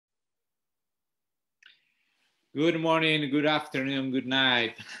Good morning, good afternoon, good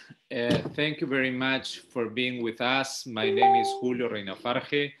night. Thank you very much for being with us. My name is Julio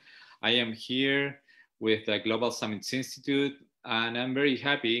Reinafarge. I am here with the Global Summits Institute, and I'm very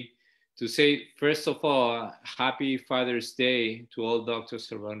happy to say, first of all, happy Father's Day to all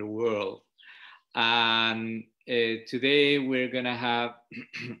doctors around the world. And today we're going to have,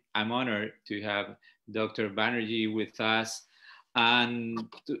 I'm honored to have Dr. Banerjee with us, and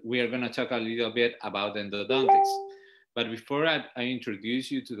we are going to talk a little bit about endodontics. But before I introduce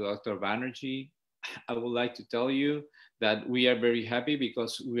you to Dr. Banerjee, I would like to tell you that we are very happy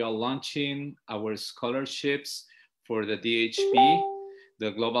because we are launching our scholarships for the DHP.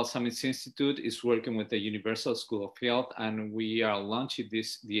 The Global Summits Institute is working with the Universal School of Health, and we are launching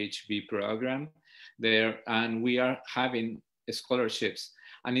this DHP program there, and we are having scholarships,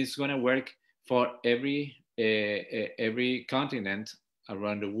 and it's going to work for every continent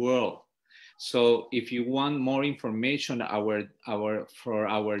around the world. So if you want more information for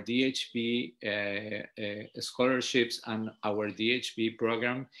our DHP scholarships and our DHP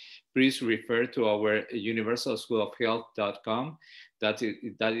program, please refer to our universalschoolofhealth.com. That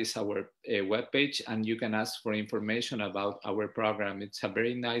is our webpage, and you can ask for information about our program. It's a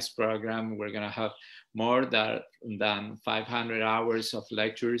very nice program. We're going to have more than 500 hours of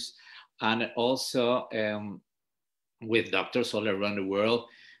lectures, and also with doctors all around the world,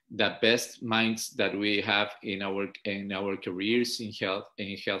 the best minds that we have in our careers in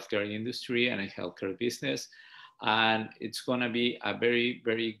healthcare industry and in healthcare business, and it's going to be a very,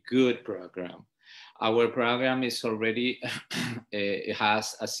 very good program. Our program is already it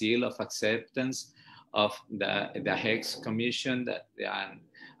has a seal of acceptance of the HEX Commission,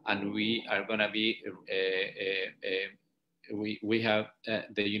 and we are going to be we have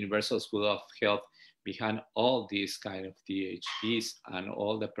the Universal School of Health behind all these kind of DHPs and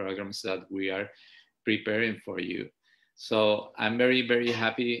all the programs that we are preparing for you. So I'm very, very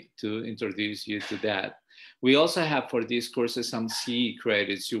happy to introduce you to that. We also have for these courses some CE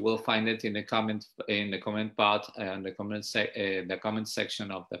credits. You will find it in the comment part and the comment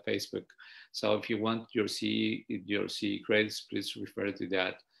section of the Facebook. So if you want your CE credits, please refer to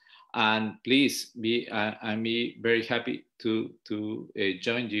that. And please I'm very happy to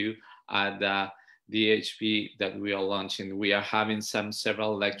join you at the DHP that we are launching. We are having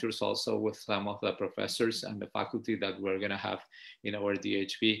several lectures also with some of the professors and the faculty that we're going to have in our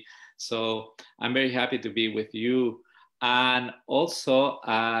DHP. So I'm very happy to be with you. And also,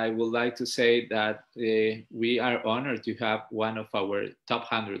 I would like to say that we are honored to have one of our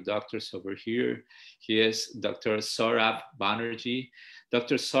top 100 doctors over here. He is Dr. Sourav Banerjee.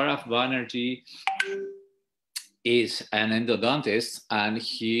 Dr. Sourav Banerjee is an endodontist, and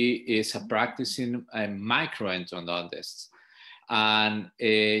he is a practicing microendodontist. And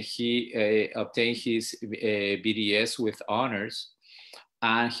he obtained his BDS with honors.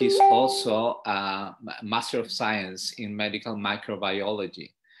 And he's also a Master of Science in Medical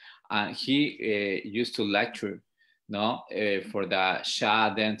Microbiology. And he used to lecture for the Shah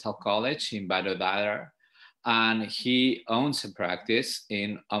Dental College in Vadodara. And he owns a practice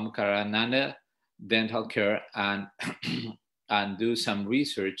in Omkarananda Dental Care and and do some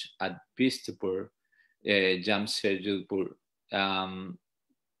research at Bistapur, Jamshedpur.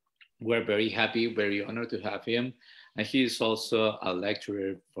 We're very happy, very honored to have him. And he is also a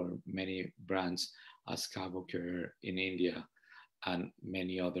lecturer for many brands as Cabo Care in India and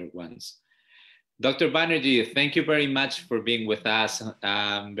many other ones. Dr. Banerjee, thank you very much for being with us.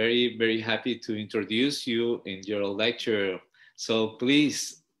 I'm very, very happy to introduce you in your lecture. So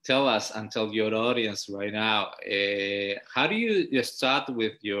please tell us and tell your audience right now, how do you start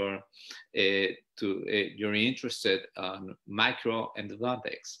with your you're interested in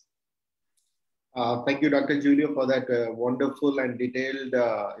microendodontics? Thank you, Dr. Julio, for that wonderful and detailed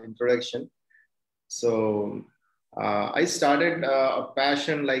introduction. So I started a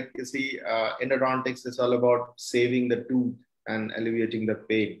passion, like you see, endodontics is all about saving the tooth and alleviating the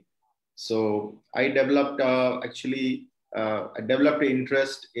pain. So I developed I developed an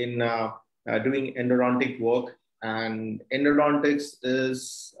interest in doing endodontic work, and endodontics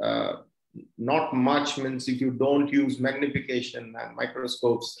is not much, means if you don't use magnification and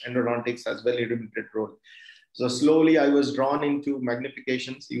microscopes, endodontics has very limited role. So slowly I was drawn into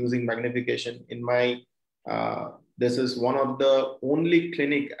magnifications, using magnification in my, this is one of the only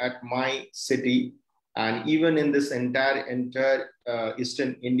clinic at my city, and even in this entire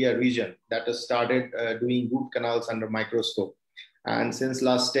Eastern India region, that has started doing root canals under microscope. And since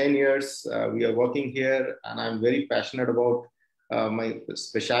last 10 years, we are working here, and I'm very passionate about my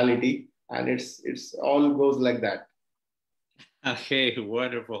specialty. And it's all goes like that. Okay,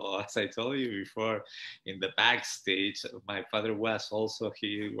 wonderful. As I told you before, in the backstage, my father was also,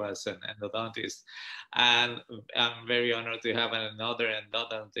 he was an endodontist. And I'm very honored to have another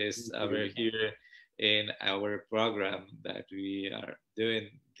endodontist over here in our program that we are doing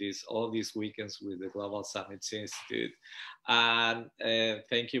this all these weekends with the Global Summits Institute. And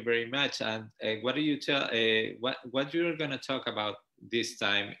thank you very much. And what do you tell, what you're going to talk about this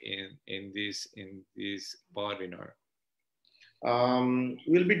time in this webinar?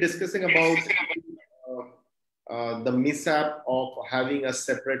 We'll be discussing about the mishap of having a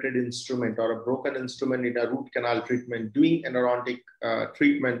separated instrument or a broken instrument in a root canal treatment. Doing endodontic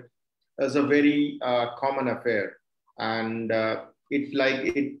treatment is a very common affair, and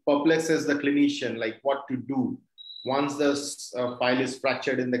it perplexes the clinician, like what to do once the file is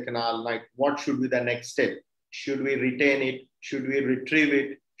fractured in the canal. Like, what should be the next step? Should we retain it? Should we retrieve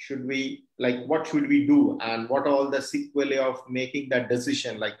it? Should we, like, what should we do? And what are all the sequelae of making that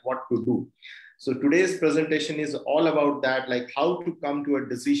decision, like what to do? So today's presentation is all about that, like how to come to a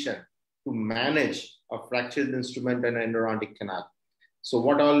decision to manage a fractured instrument and endodontic canal. So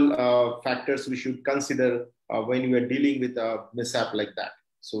what all factors we should consider when you are dealing with a mishap like that.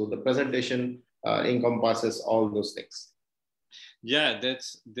 So the presentation encompasses all those things. Yeah,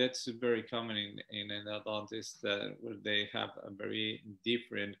 that's very common in endodontists that where they have a very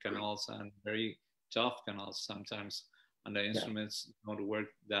different canals and very tough canals sometimes, and the instruments don't work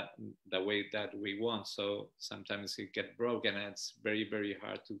that the way that we want. So sometimes it get broken, and it's very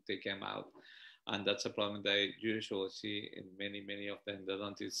hard to take them out, and that's a problem that I usually see in many of the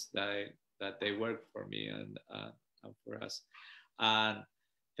endodontists that they work for me and for us. And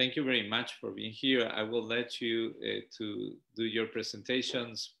thank you very much for being here. I will let you to do your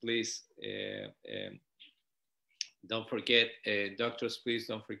presentations. Please don't forget, doctors, please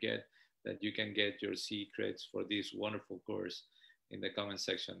don't forget that you can get your secrets for this wonderful course in the comment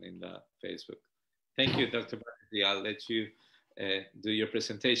section in the Facebook. Thank you, Dr. Banerjee. I'll let you do your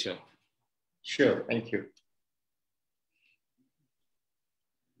presentation. Sure, thank you.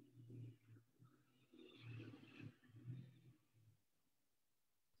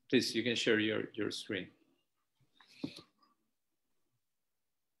 Please, you can share your screen.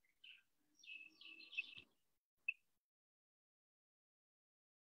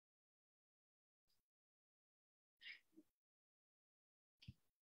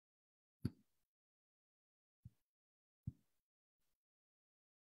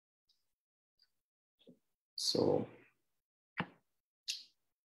 So,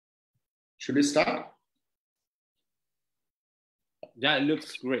 should we start? Yeah, it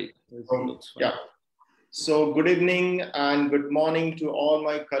looks great. It looks fun. Yeah. So good evening and good morning to all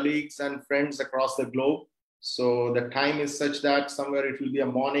my colleagues and friends across the globe. So the time is such that somewhere it will be a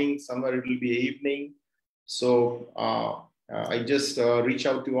morning, somewhere it will be evening. So I just reach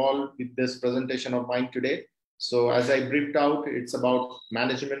out to all with this presentation of mine today. So as I briefed out, it's about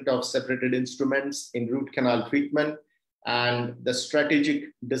management of separated instruments in root canal treatment and the strategic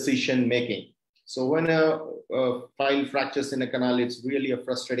decision making. So when a file fractures in a canal, it's really a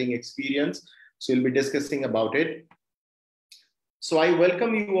frustrating experience. So we'll be discussing about it. So I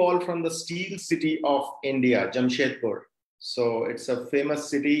welcome you all from the steel city of India, Jamshedpur. So it's a famous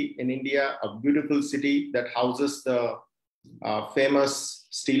city in India, a beautiful city that houses the famous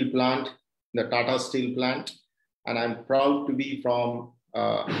steel plant, the Tata Steel plant. And I'm proud to be from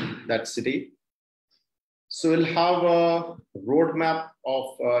that city. So we'll have a roadmap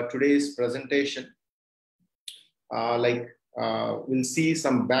of today's presentation. We'll see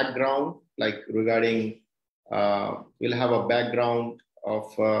some background, like regarding, we'll have a background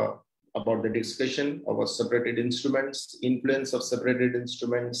of about the discussion of separated instruments, influence of separated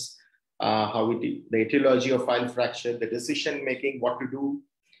instruments, the etiology of file fracture, the decision making, what to do,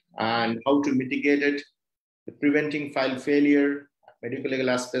 and how to mitigate it, the preventing file failure, medical legal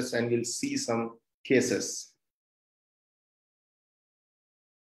aspects, and we'll see some cases.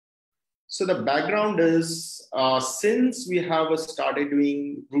 So the background is, since we have started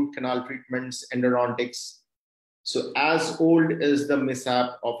doing root canal treatments, endodontics, so as old is the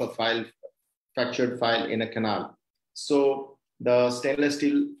mishap of a fractured file in a canal. So the stainless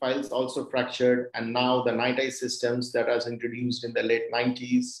steel files also fractured, and now the NITI systems that was introduced in the late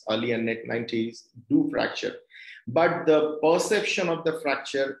 90s, early and late 90s do fracture. But the perception of the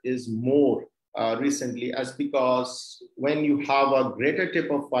fracture is more recently, as because when you have a greater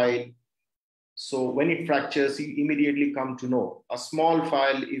tip of file, so when it fractures, you immediately come to know. A small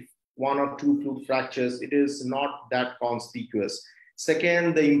file, if 1 or 2 flute fractures, it is not that conspicuous.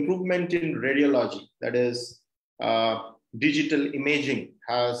 Second, the improvement in radiology, that is digital imaging,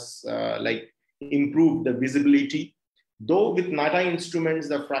 has improved the visibility. Though with NATA instruments,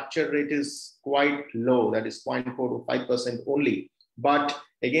 the fracture rate is quite low, that is 0.4 to 5% only. But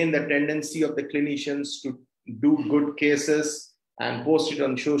again, the tendency of the clinicians to do good cases and post it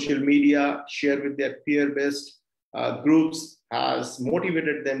on social media, share with their peer-based groups has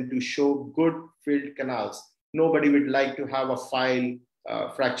motivated them to show good filled canals. Nobody would like to have a file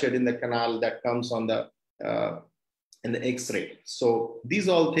fractured in the canal that comes on the in the X-ray. So these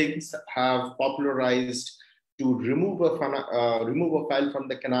all things have popularized to remove a file from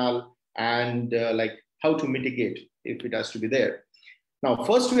the canal and like how to mitigate if it has to be there. Now,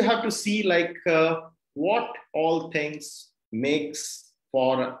 first we have to see like what all things makes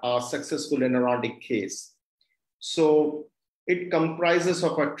for a successful endodontic case. So it comprises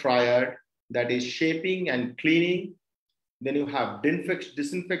of a triad, that is shaping and cleaning. Then you have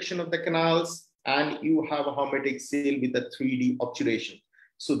disinfection of the canals, and you have a hermetic seal with a 3D obturation.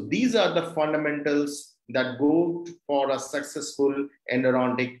 So these are the fundamentals that go for a successful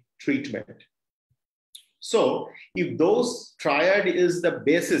endodontic treatment. So if those triad is the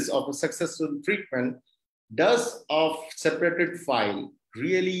basis of a successful treatment, does a separated file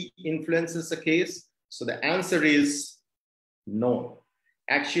really influences a case? So the answer is no.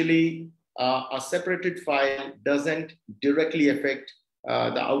 Actually, a separated file doesn't directly affect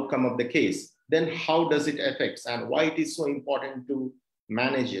the outcome of the case. Then how does it affect and why it is so important to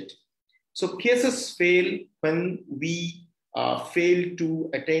manage it? So cases fail when we fail to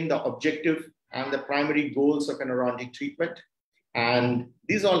attain the objective and the primary goals of an endodontic treatment. And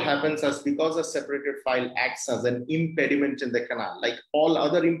this all happens as because a separated file acts as an impediment in the canal. Like all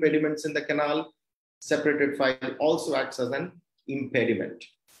other impediments in the canal, separated file also acts as an impediment.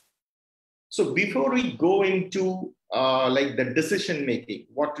 So before we go into like the decision making,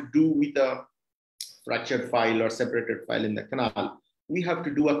 what to do with a fractured file or separated file in the canal, we have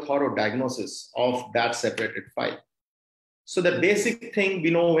to do a thorough diagnosis of that separated file. So the basic thing we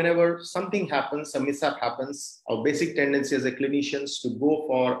know, whenever something happens, a mishap happens, our basic tendency as a clinicians to go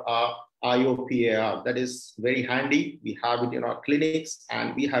for a IOPAR. That is very handy. We have it in our clinics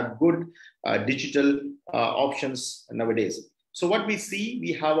and we have good digital options nowadays. So what we see,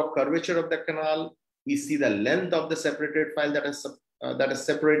 we have a curvature of the canal. We see the length of the separated file that is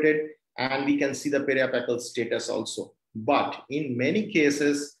separated, and we can see the periapical status also. But in many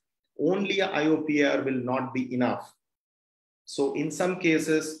cases, only a IOPAR will not be enough. So in some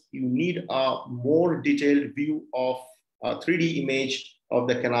cases, you need a more detailed view of a 3D image of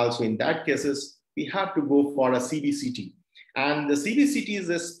the canal. So in that cases, we have to go for a CBCT. And the CBCT is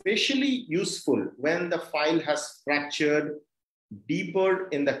especially useful when the file has fractured deeper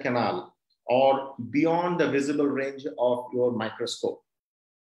in the canal or beyond the visible range of your microscope.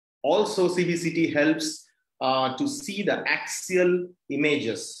 Also, CBCT helps to see the axial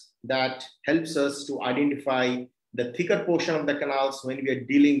images that helps us to identify the thicker portion of the canals when we are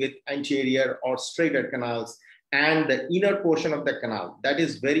dealing with anterior or straighter canals and the inner portion of the canal. That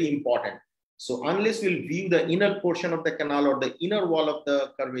is very important. So unless we'll view the inner portion of the canal or the inner wall of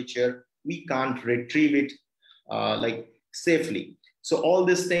the curvature, we can't retrieve it like safely. So all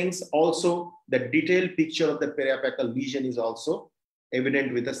these things, also the detailed picture of the periapical lesion is also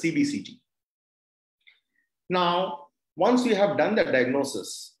evident with the CBCT. Now, once we have done the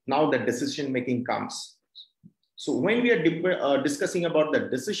diagnosis, now the decision making comes. So when we are discussing about the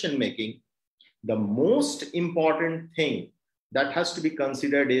decision making, the most important thing that has to be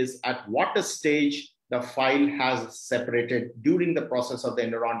considered is at what stage the file has separated during the process of the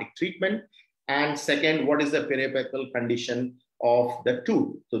endodontic treatment. And second, what is the periapical condition of the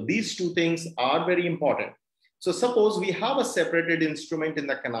tooth? So these two things are very important. So suppose we have a separated instrument in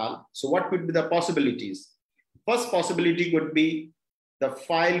the canal. So what could be the possibilities? First possibility could be the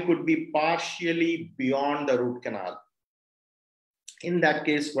file could be partially beyond the root canal. In that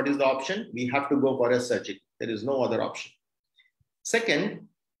case, what is the option? We have to go for a surgery. There is no other option. Second,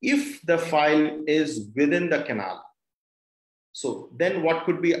 if the file is within the canal, so then what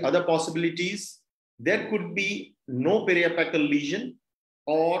could be other possibilities? There could be no periapical lesion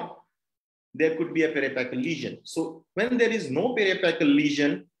or there could be a periapical lesion. So when there is no periapical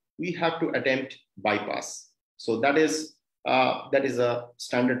lesion, we have to attempt bypass. So that is a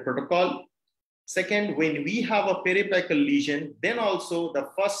standard protocol. Second, when we have a periapical lesion, then also the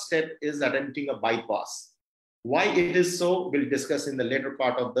first step is attempting a bypass. Why it is so, we'll discuss in the later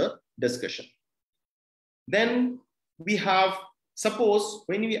part of the discussion. Then we have, suppose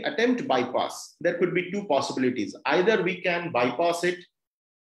when we attempt bypass, there could be two possibilities. Either we can bypass it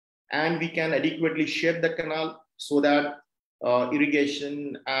and we can adequately shape the canal so that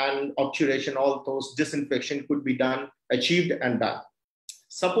irrigation and obturation, all those disinfection could be done, achieved and done.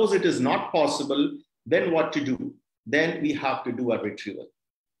 Suppose it is not possible, then what to do? then we have to do a retrieval.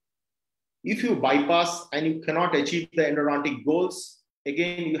 If you bypass and you cannot achieve the endodontic goals,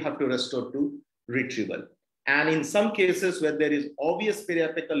 again, you have to restore to retrieval. And in some cases where there is obvious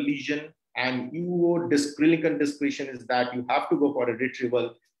periapical lesion and your clinical discretion is that you have to go for a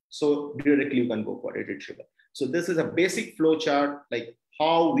retrieval, so directly you can go for a retrieval. So this is a basic flow chart, like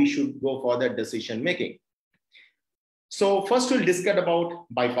how we should go for that decision making. So first we'll discuss about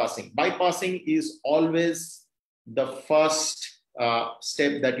bypassing. Bypassing is always the first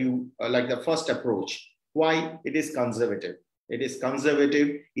step that you like, the first approach. Why? It is conservative. It is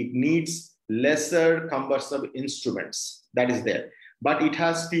conservative. It needs lesser cumbersome instruments that is there, but it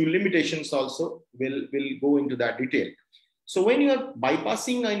has few limitations also. We'll go into that detail. So when you are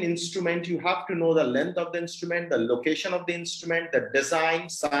bypassing an instrument, you have to know the length of the instrument, the location of the instrument, the design,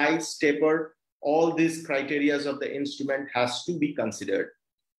 size, taper, all these criteria of the instrument has to be considered.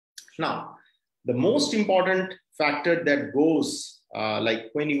 Now, the most important factor that goes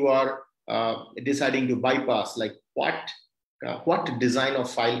like when you are deciding to bypass, like what design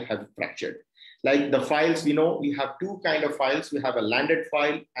of file have fractured. Like the files, we know we have two kind of files. We have a landed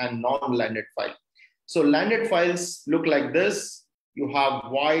file and non-landed file. So landed files look like this. You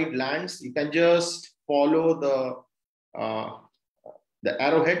have wide lands. You can just follow the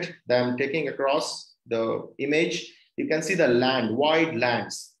arrowhead that I'm taking across the image. You can see the wide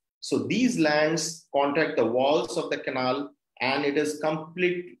lands. So these lands contact the walls of the canal, and it is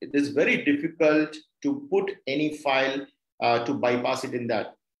very difficult to put any file to bypass it in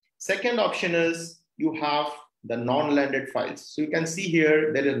that. Second option is you have the non-landed files. So you can see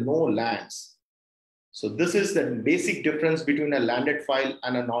here, there is no lands. So this is the basic difference between a landed file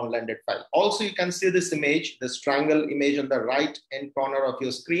and a non-landed file. Also, you can see this image, this triangle image on the right hand corner of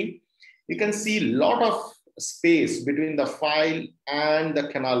your screen. You can see a lot of space between the file and the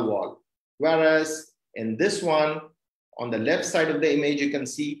canal wall. Whereas in this one, on the left side of the image, you can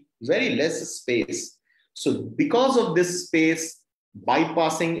see very less space. So because of this space,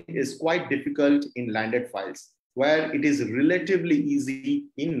 bypassing is quite difficult in landed files, where it is relatively easy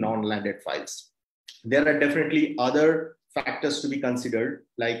in non-landed files. There are definitely other factors to be considered,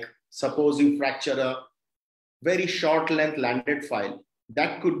 like suppose you fracture a very short length landed file,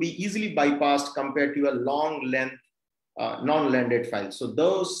 that could be easily bypassed compared to a long length non-landed file. So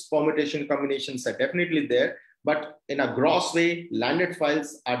those permutation combinations are definitely there, but in a gross way, landed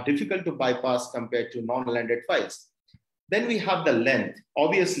files are difficult to bypass compared to non-landed files. Then we have the length.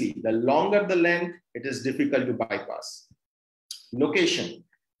 Obviously, the longer the length, it is difficult to bypass. Location.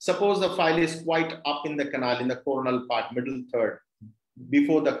 Suppose the file is quite up in the canal, in the coronal part, middle third,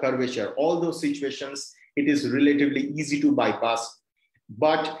 before the curvature. All those situations, it is relatively easy to bypass.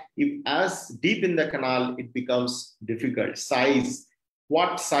 But if as deep in the canal, it becomes difficult. Size,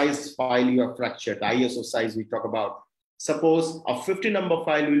 what size file you have fractured, the ISO size we talk about. Suppose a 50 number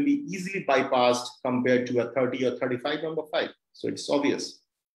file will be easily bypassed compared to a 30 or 35 number file. So it's obvious.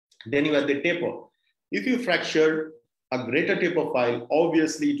 Then you have the taper. If you fracture a greater taper file,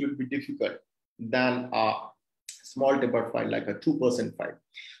 obviously it will be difficult than a small taper file, like a 2% file.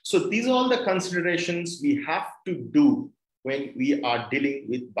 So these are all the considerations we have to do when we are dealing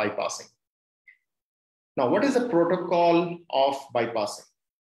with bypassing. Now, what is the protocol of bypassing?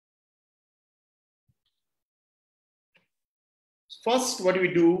 First, what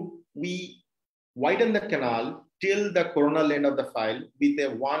we do, we widen the canal till the coronal end of the file with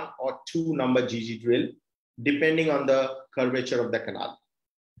a 1 or 2 number GG drill, depending on the curvature of the canal.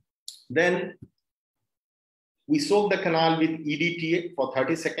 Then we soak the canal with EDTA for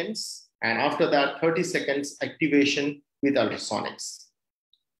 30 seconds. And after that, 30 seconds activation with ultrasonics.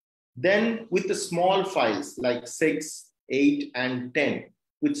 Then with the small files like 6, 8, and 10,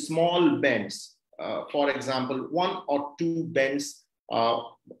 with small bends, for example, 1 or 2 bends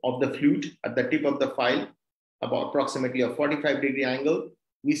of the flute at the tip of the file, about approximately a 45-degree angle,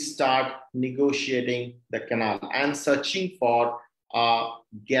 we start negotiating the canal and searching for a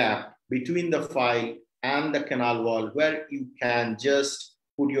gap between the file and the canal wall where you can just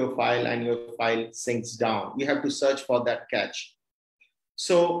put your file and your file sinks down. We have to search for that catch.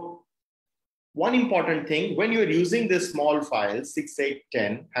 So one important thing, when you're using this small file, 6, 8,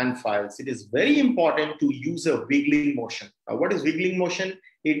 10 hand files, it is very important to use a wiggling motion. Now, what is wiggling motion?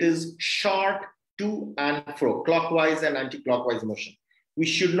 It is short to and fro, clockwise and anti-clockwise motion. We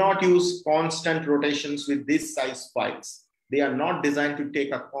should not use constant rotations with this size files. They are not designed to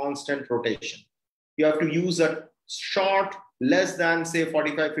take a constant rotation. You have to use a short, less than say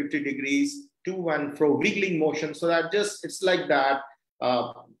 45, 50 degrees to and fro wiggling motion, so that just it's like that,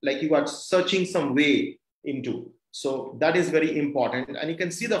 like you are searching some way into. So that is very important. And you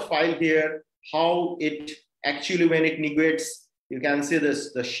can see the file here, how it Actually, when it negates, you can see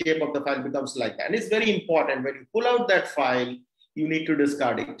this, the shape of the file becomes like that. And it's very important when you pull out that file, you need to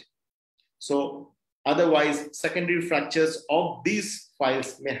discard it. So otherwise, secondary fractures of these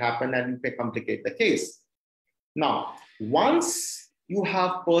files may happen and it may complicate the case. Now, once you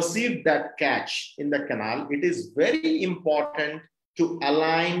have perceived that catch in the canal, it is very important to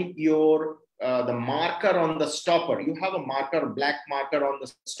align your the marker on the stopper. You have a marker, black marker on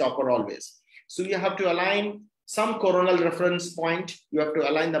the stopper always. So you have to align some coronal reference point. You have to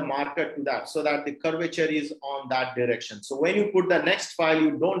align the marker to that so that the curvature is on that direction. So when you put the next file,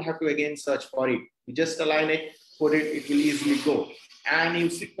 you don't have to again search for it. You just align it, put it, it will easily go. And you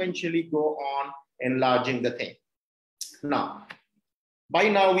sequentially go on enlarging the thing. Now, by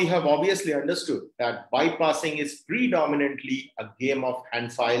now we have obviously understood that bypassing is predominantly a game of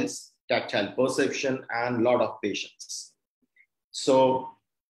hand files, tactile perception, and a lot of patience. So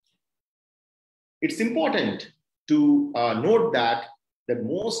it's important to note that the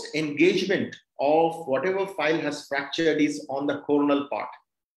most engagement of whatever file has fractured is on the coronal part.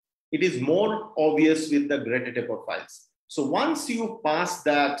 It is more obvious with the greater taper files. So once you pass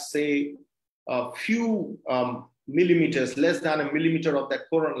that, say, a few millimeters, less than a millimeter of that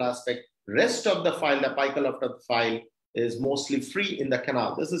coronal aspect, rest of the file, the apical of the file, is mostly free in the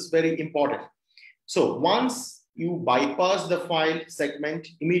canal. This is very important. So once you bypass the file segment,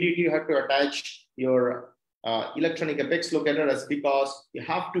 immediately you have to attach your electronic apex locator, as because you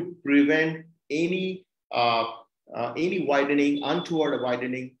have to prevent any widening, untoward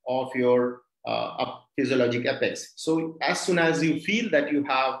widening of your physiologic apex. So as soon as you feel that you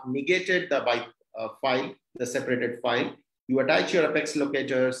have negated the file, the separated file, you attach your apex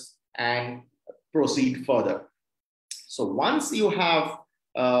locators and proceed further. So once you have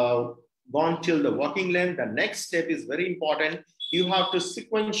gone till the working length, the next step is very important. You have to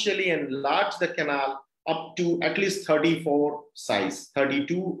sequentially enlarge the canal up to at least 34 size,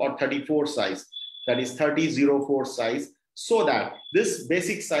 32 or 34 size, that is 3004 size, so that this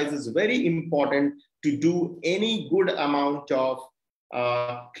basic size is very important to do any good amount of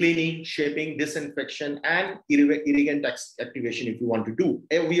cleaning, shaping, disinfection, and irrigant activation if you want to do.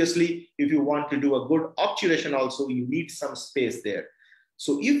 Obviously, if you want to do a good obturation also, you need some space there.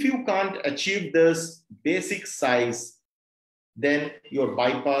 So if you can't achieve this basic size, then your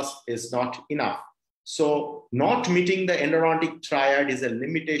bypass is not enough. So not meeting the endodontic triad is a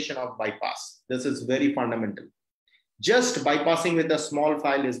limitation of bypass. This is very fundamental. Just bypassing with a small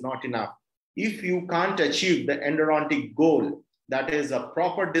file is not enough. If you can't achieve the endodontic goal, that is a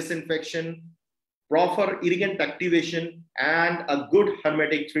proper disinfection, proper irrigant activation, and a good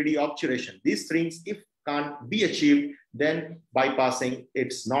hermetic 3D obturation, these things, if can't be achieved, then bypassing,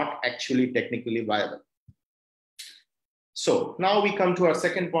 it's not actually technically viable. So now we come to our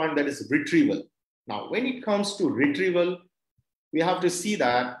second point, that is retrieval. Now, when it comes to retrieval, we have to see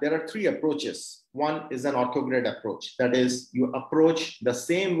that there are three approaches. One is an orthograde approach. That is, you approach the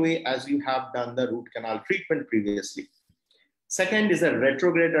same way as you have done the root canal treatment previously. Second is a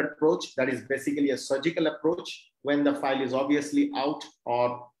retrograde approach. That is basically a surgical approach when the file is obviously out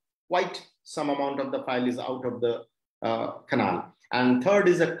or quite some amount of the file is out of the canal. And third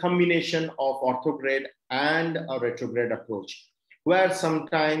is a combination of orthograde and a retrograde approach, where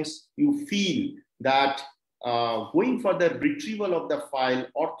sometimes you feel that going for the retrieval of the file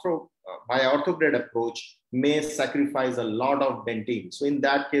by orthograde approach may sacrifice a lot of dentine. So in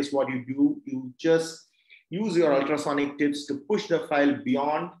that case, what you do, you just use your ultrasonic tips to push the file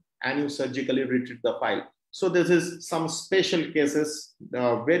beyond and you surgically retrieve the file. So this is some special cases,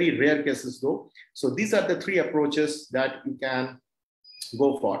 very rare cases though. So these are the three approaches that you can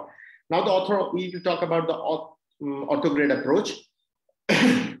go for. Now we need to talk about the orthograde approach.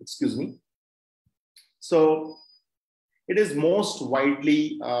 Excuse me. So it is most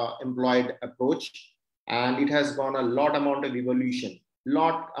widely employed approach, and it has gone a lot amount of evolution,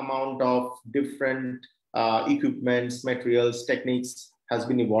 lot amount of different equipments, materials, techniques has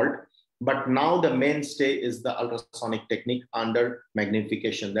been evolved. But now the mainstay is the ultrasonic technique under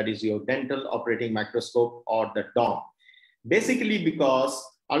magnification. That is your dental operating microscope or the DOM. Basically because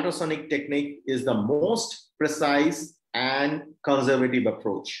ultrasonic technique is the most precise and conservative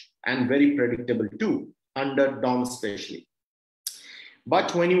approach and very predictable too, under DOM especially.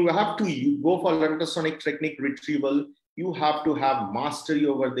 But when you have to go for ultrasonic technique retrieval, you have to have mastery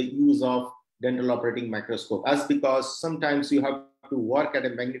over the use of dental operating microscope, as because sometimes you have to work at a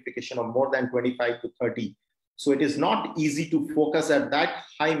magnification of more than 25 to 30. So it is not easy to focus at that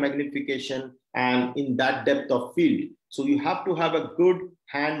high magnification and in that depth of field. So you have to have a good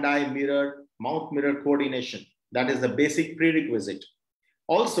hand-eye mirror, mouth mirror coordination. That is the basic prerequisite.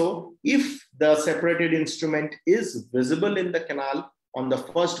 Also, if the separated instrument is visible in the canal on the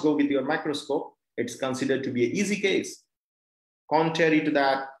first go with your microscope, it's considered to be an easy case. Contrary to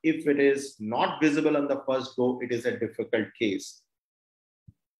that, if it is not visible on the first go, it is a difficult case.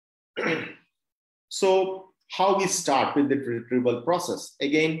 So how we start with the retrieval process?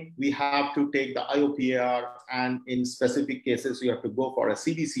 Again, we have to take the IOPAR, and in specific cases, you have to go for a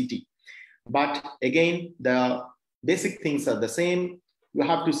CBCT. But again, the basic things are the same. You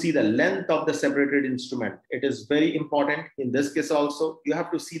have to see the length of the separated instrument. It is very important in this case also. You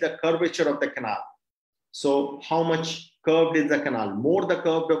have to see the curvature of the canal. So how much curved is the canal? More the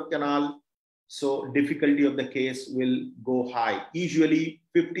curved of canal, so difficulty of the case will go high. Usually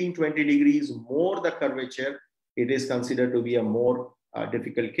 15-20 degrees more the curvature, it is considered to be a more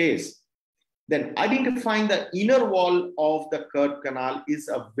difficult case. Then identifying the inner wall of the curved canal is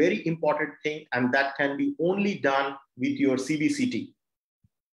a very important thing, and that can be only done with your CBCT.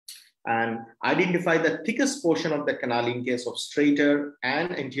 And identify the thickest portion of the canal in case of straighter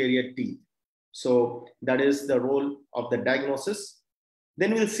and anterior teeth. So that is the role of the diagnosis.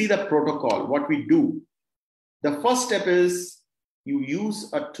 Then we'll see the protocol, what we do. The first step is you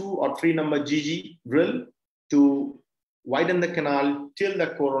use a 2 or 3 number GG drill to widen the canal till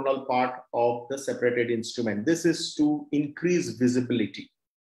the coronal part of the separated instrument. This is to increase visibility.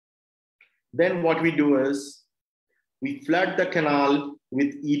 Then what we do is we flood the canal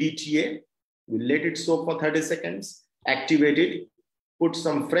with EDTA. We let it soak for 30 seconds, activate it, put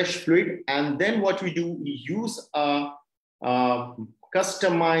some fresh fluid, and then what we do, we use a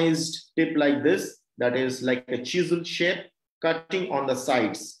customized tip like this, that is like a chisel shape, cutting on the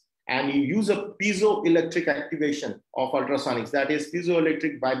sides. And you use a piezoelectric activation of ultrasonics, that is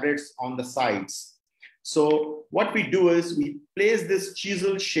piezoelectric vibrates on the sides. So what we do is we place this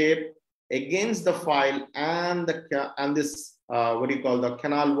chisel shape against the file and this the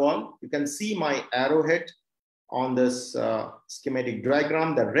canal wall. You can see my arrowhead on this schematic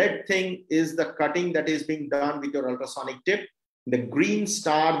diagram. The red thing is the cutting that is being done with your ultrasonic tip. The green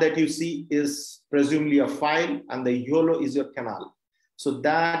star that you see is presumably a file, and the yellow is your canal. So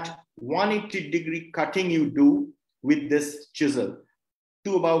that 180-degree cutting you do with this chisel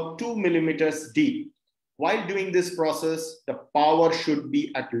to about 2 millimeters deep. While doing this process, the power should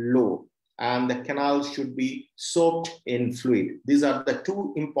be at low and the canal should be soaked in fluid. These are the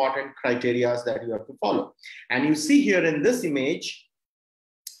 2 important criteria that you have to follow. And you see here in this image,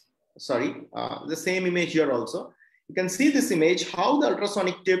 the same image here also, you can see this image, how the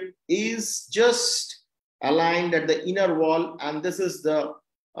ultrasonic tip is just aligned at the inner wall, and this is the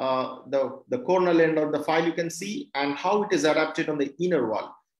coronal end of the file you can see, and how it is adapted on the inner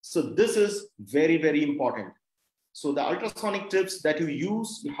wall. So this is very, very important. So the ultrasonic tips that you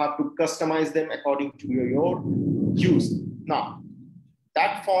use, you have to customize them according to your use. Now,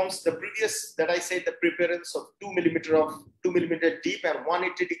 that forms the previous, that I said, the preference of 2 millimeter deep and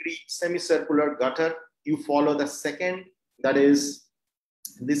 180-degree semicircular gutter. You follow the second, that is,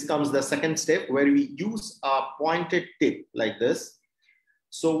 this comes the second step where we use a pointed tip like this.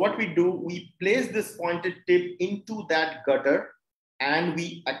 So what we do, we place this pointed tip into that gutter and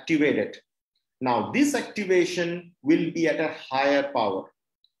we activate it. Now, this activation will be at a higher power.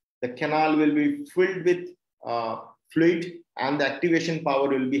 The canal will be filled with fluid and the activation power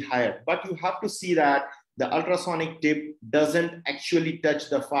will be higher. But you have to see that the ultrasonic tip doesn't actually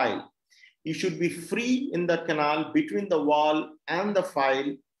touch the file. You should be free in the canal between the wall and the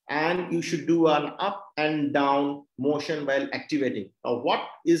file, and you should do an up and down motion while activating. Now, what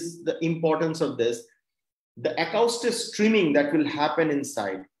is the importance of this? The acoustic streaming that will happen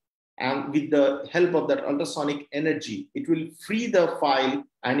inside, and with the help of that ultrasonic energy, it will free the file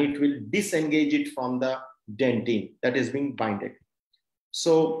and it will disengage it from the dentine that is being binded.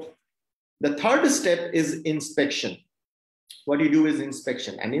 So the third step is inspection. What you do is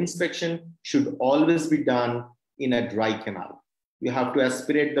inspection, and inspection should always be done in a dry canal. You have to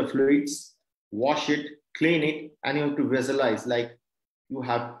aspirate the fluids, wash it, clean it, and you have to visualize like you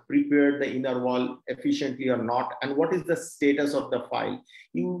have prepared the inner wall efficiently or not, and what is the status of the file.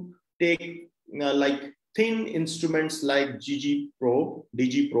 You take like thin instruments like DG probe,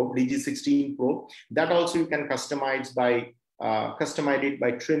 DG16 probe. That also you can customize it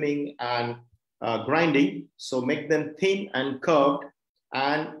by trimming and grinding. So make them thin and curved.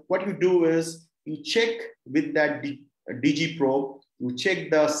 And what you do is you check with that DG probe, you check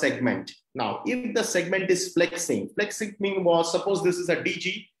the segment. Now, if the segment is flexing means was, suppose this is a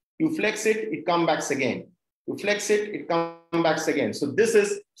DG, you flex it, it comes back again. You flex it, it comes back again. So this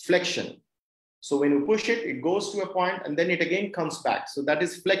is flexion. So when you push it, it goes to a point and then it again comes back. So that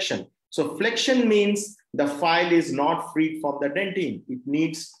is flexion. So flexion means the file is not freed from the dentine. It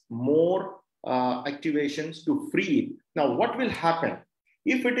needs more activations to free it. Now, what will happen?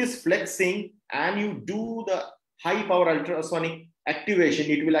 If it is flexing and you do the high power ultrasonic activation,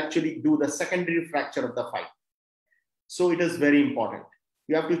 it will actually do the secondary fracture of the file. So it is very important.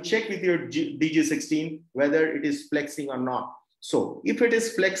 You have to check with your DG16 whether it is flexing or not. So if it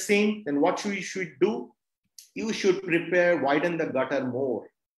is flexing, then what you should do? You should prepare, widen the gutter more.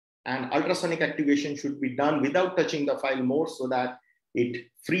 And ultrasonic activation should be done without touching the file more so that it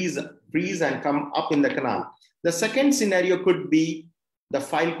freeze and come up in the canal. The second scenario could be the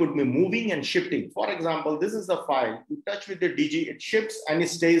file could be moving and shifting. For example, this is the file. You touch with the DG, it shifts and it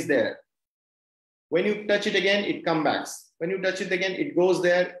stays there. When you touch it again, it comes back. When you touch it again, it goes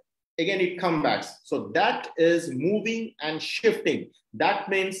there. Again, it comes back. So that is moving and shifting. That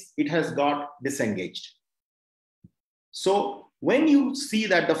means it has got disengaged. So when you see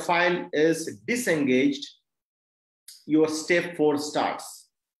that the file is disengaged, your step 4 starts.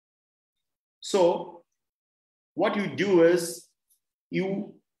 So what you do is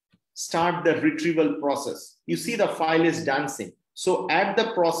you start the retrieval process. You see the file is dancing. So at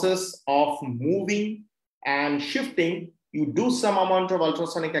the process of moving and shifting, you do some amount of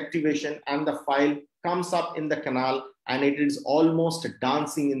ultrasonic activation and the file comes up in the canal and it is almost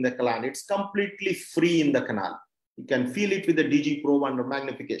dancing in the canal. It's completely free in the canal. You can feel it with the DG probe under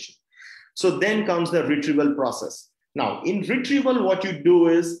magnification. So then comes the retrieval process. Now in retrieval, what you do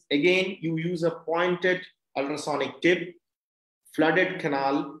is, again, you use a pointed ultrasonic tip, flooded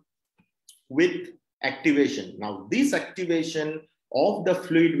canal with activation. Now this activation of the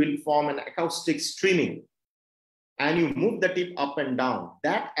fluid will form an acoustic streaming and you move the tip up and down.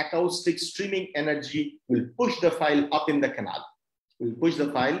 That acoustic streaming energy will push the file up in the canal. Will push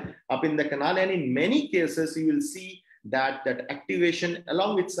the file up in the canal, and in many cases you will see that activation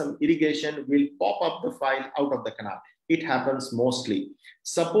along with some irrigation will pop up the file out of the canal. It happens mostly.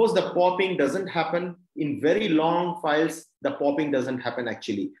 Suppose the popping doesn't happen in very long files, the popping doesn't happen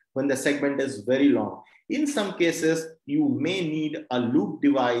actually when the segment is very long. In some cases, you may need a loop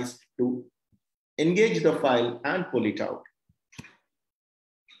device to engage the file and pull it out.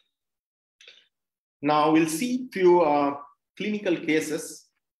 Now we'll see few clinical cases.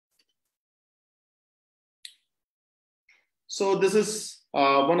 So this is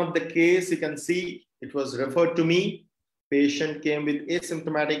one of the case. You can see it was referred to me. Patient came with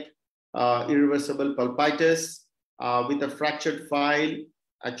asymptomatic irreversible pulpitis with a fractured file.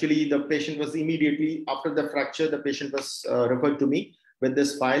 Actually, the patient was immediately after the fracture, the patient was referred to me with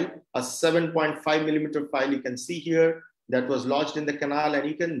this file, a 7.5 millimeter file. You can see here that was lodged in the canal, and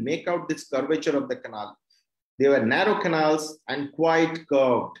you can make out this curvature of the canal. They were narrow canals and quite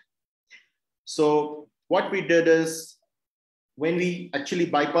curved. So what we did is, when we actually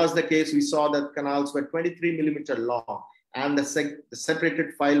bypassed the case, we saw that canals were 23 millimeter long and the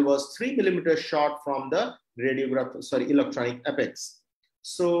separated file was 3 millimeters short from the electronic apex.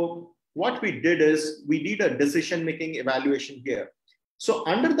 So what we did is we did a decision-making evaluation here. So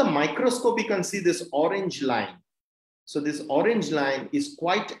under the microscope, you can see this orange line. So this orange line is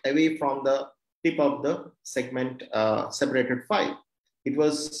quite away from the tip of the segment separated file. It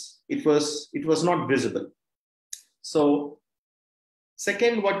was not visible. So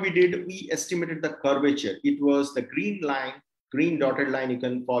second, what we did, we estimated the curvature. It was the green line, green dotted line you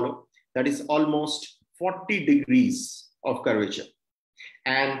can follow. That is almost 40 degrees of curvature.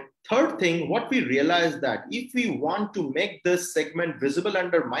 And third thing, what we realized that if we want to make this segment visible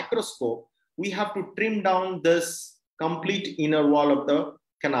under microscope, we have to trim down this complete inner wall of the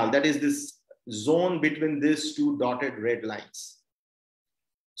canal. That is this zone between these two dotted red lines.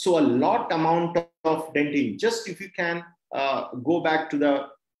 So a lot amount of denting. Just if you can go back to the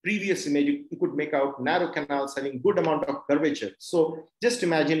previous image, you could make out narrow canals having good amount of curvature. So just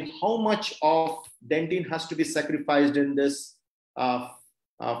imagine how much of dentin has to be sacrificed in this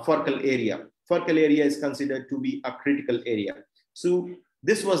furcal area. Furcal area is considered to be a critical area. So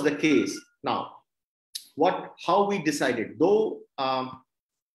this was the case. Now, how we decided, though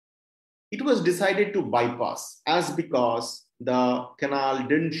it was decided to bypass, as because the canal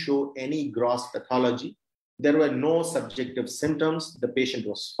didn't show any gross pathology. There were no subjective symptoms. The patient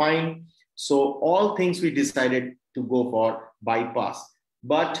was fine. So all things we decided to go for bypass.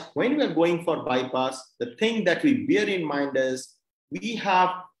 But when we are going for bypass, the thing that we bear in mind is we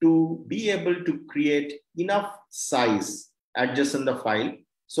have to be able to create enough size adjacent the file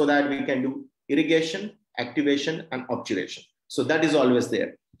so that we can do irrigation, activation, and obturation. So that is always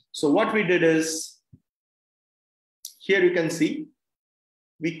there. So what we did is, here you can see,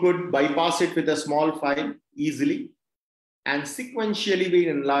 we could bypass it with a small file easily. and sequentially we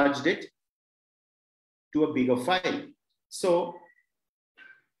enlarged it to a bigger file. So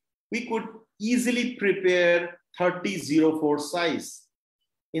we could easily prepare 3004 size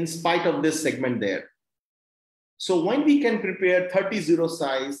in spite of this segment there. So when we can prepare 30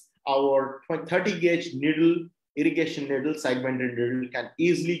 size, our 30 gauge needle, irrigation needle, segmented needle can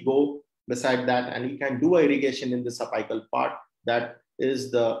easily go beside that, and you can do irrigation in this apical part that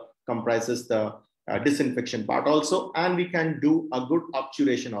is comprises the disinfection part also, and we can do a good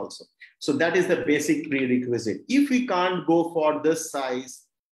obturation also. So that is the basic prerequisite. If we can't go for this size,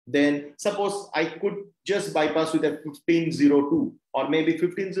 then suppose I could just bypass with a 1502 or maybe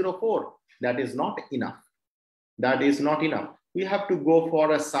 1504. That is not enough. That is not enough. We have to go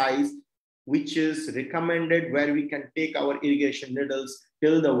for a size which is recommended, where we can take our irrigation needles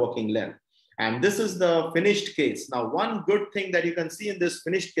till the working length. And this is the finished case. Now, one good thing that you can see in this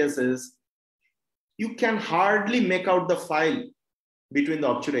finished case is you can hardly make out the file between the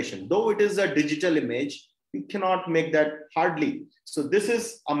obturation. Though it is a digital image, you cannot make that hardly. So this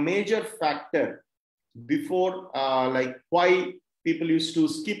is a major factor before, like why people used to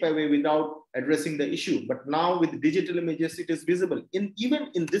skip away without addressing the issue. But now with digital images, it is visible. Even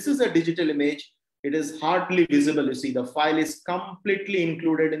in this is a digital image, it is hardly visible. You see, the file is completely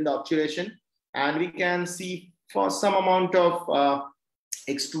included in the obturation, and we can see for some amount of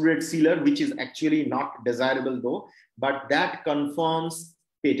extruded sealer, which is actually not desirable though, but that confirms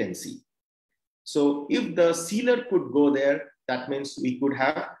patency. So if the sealer could go there, that means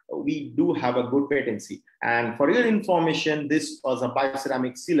we do have a good patency. And for your information, this was a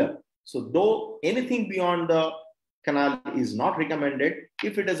bioceramic sealer. So though anything beyond the canal is not recommended,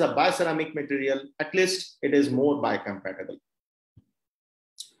 if it is a bioceramic material, at least it is more biocompatible.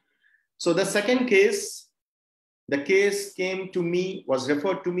 So the second case, the case was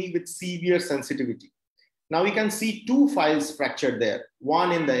referred to me with severe sensitivity. Now we can see two files fractured there,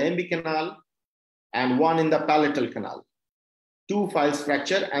 one in the MB canal and one in the palatal canal. Two files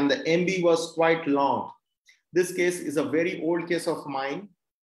fractured, and the MB was quite long. This case is a very old case of mine.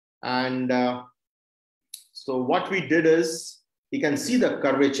 And so what we did is, you can see the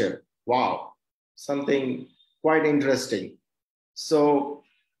curvature. Wow, something quite interesting. So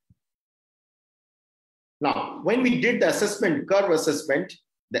now, when we did the assessment, curve assessment,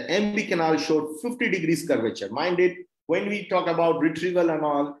 the MB canal showed 50 degrees curvature. Mind it, when we talk about retrieval and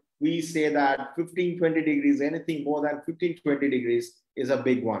all, we say that 15, 20 degrees, anything more than 15, 20 degrees is a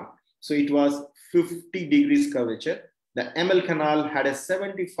big one. So it was 50 degrees curvature. The ML canal had a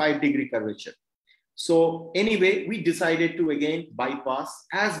 75-degree curvature. So anyway, we decided to again bypass,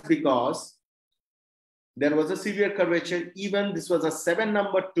 because there was a severe curvature. Even this was a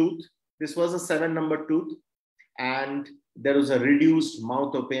 7-number tooth. This was a 7-number tooth, and there was a reduced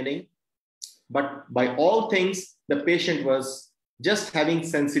mouth opening. But by all things, the patient was just having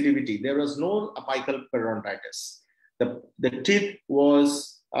sensitivity. There was no apical periodontitis. The teeth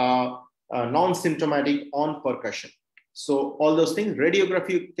was non-symptomatic on percussion. So all those things,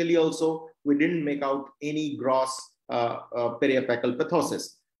 radiographically also, we didn't make out any gross periapical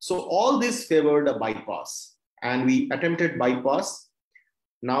pathosis. So all this favored a bypass, and we attempted bypass.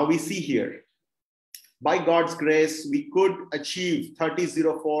 Now we see here, by God's grace, we could achieve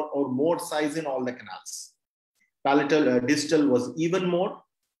 3004 or more size in all the canals. Palatal, distal was even more.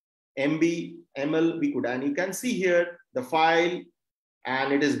 MB, ML, we could, and you can see here the file,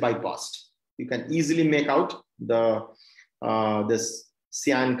 and it is bypassed. You can easily make out the this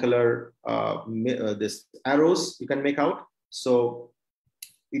cyan color, this arrows you can make out. So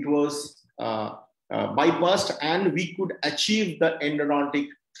it was bypassed, and we could achieve the endodontic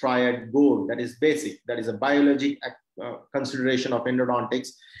triad goal. That is basic. That is a biologic consideration of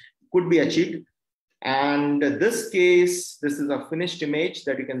endodontics could be achieved. And this case, this is a finished image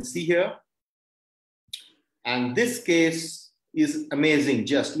that you can see here. And this case is amazing.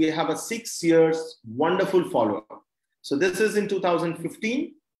 Just we have a 6 years wonderful follow-up. So this is in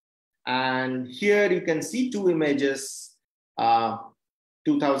 2015. And here you can see two images,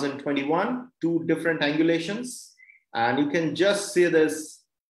 2021, two different angulations. And you can just see this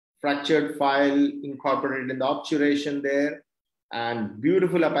fractured file incorporated in the obturation there, and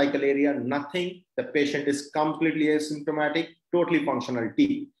beautiful apical area, nothing. The patient is completely asymptomatic, totally functional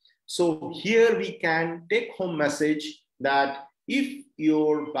teeth. So here we can take home message that if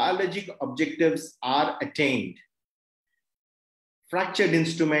your biologic objectives are attained, fractured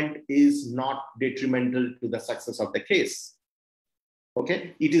instrument is not detrimental to the success of the case.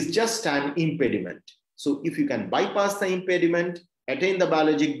 Okay, it is just an impediment. So if you can bypass the impediment, attain the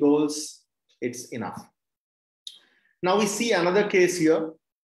biologic goals, it's enough. Now we see another case here.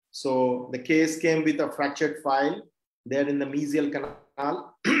 So the case came with a fractured file, there in the mesial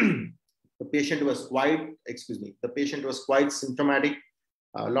canal. The patient was quite symptomatic,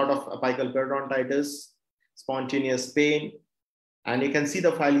 a lot of apical periodontitis, spontaneous pain. And you can see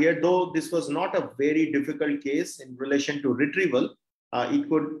the file here, though this was not a very difficult case in relation to retrieval. It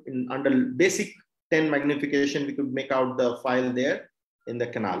could, under basic 10 magnification, we could make out the file there in the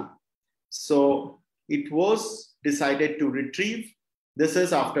canal. So it was decided to retrieve. This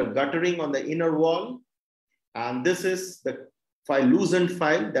is after guttering on the inner wall. And this is the file, loosened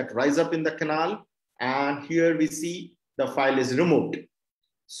file that rise up in the canal. And here we see the file is removed.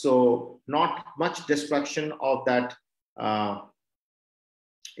 So not much destruction of that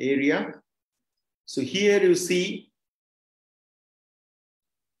area. So here you see,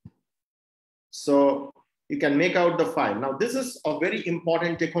 so you can make out the file. Now this is a very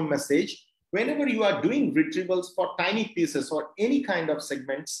important take-home message. Whenever you are doing retrievals for tiny pieces or any kind of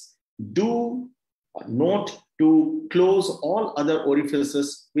segments, do note to close all other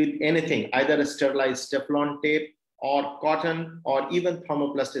orifices with anything, either a sterilized Teflon tape or cotton or even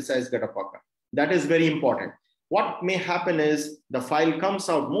thermoplasticized gutta perca. That is very important. What may happen is the file comes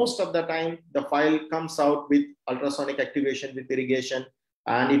out, most of the time, the file comes out with ultrasonic activation, with irrigation,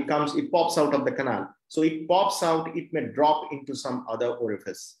 and it pops out of the canal. So it pops out, it may drop into some other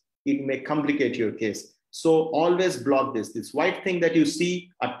orifice. It may complicate your case. So always block this. This white thing that you see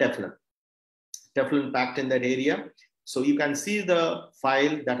are Teflon packed in that area. So you can see the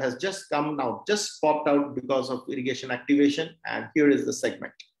file that has just come now, just popped out because of irrigation activation. And here is the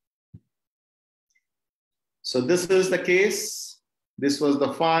segment. So this is the case. This was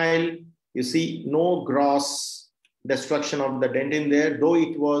the file. You see no gross destruction of the dentin there, though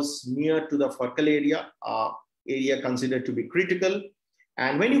it was near to the furcal area considered to be critical.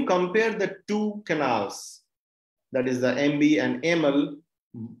 And when you compare the two canals, that is the MB and ML,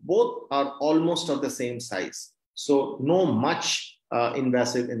 both are almost of the same size. So no much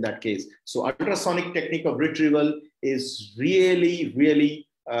invasive in that case. So ultrasonic technique of retrieval is really, really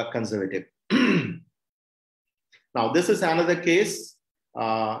conservative. Now, this is another case.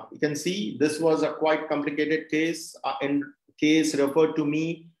 You can see this was a quite complicated case, case referred to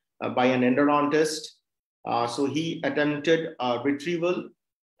me by an endodontist. So he attempted retrieval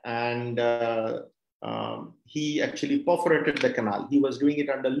and he actually perforated the canal. He was doing it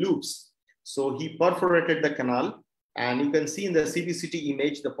under loops. So he perforated the canal, and you can see in the CBCT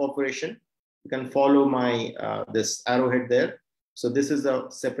image, the perforation. You can follow my this arrowhead there. So this is a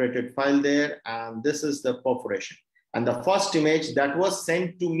separated file there, and this is the perforation. And the first image that was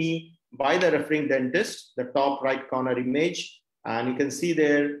sent to me by the referring dentist, the top right corner image, and you can see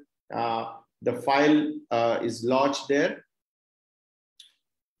there, the file is lodged there.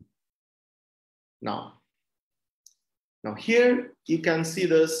 Now here you can see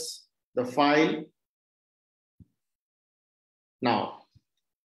this, the file. Now,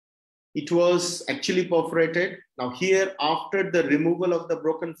 it was actually perforated. Now here, after the removal of the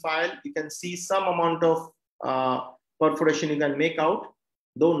broken file, you can see some amount of perforation you can make out,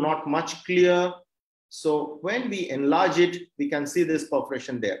 though not much clear. So when we enlarge it, we can see this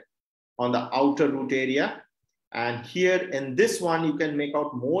perforation there on the outer root area. And here in this one, you can make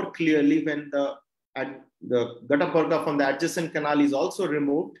out more clearly when the gutta perca from the adjacent canal is also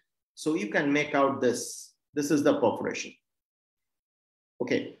removed. So you can make out this. This is the perforation.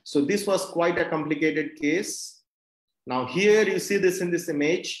 Okay, so this was quite a complicated case. Now here you see this in this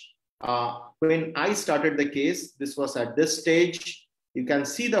image. When I started the case, this was at this stage. You can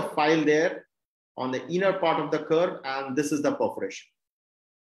see the file there on the inner part of the curve, and this is the perforation.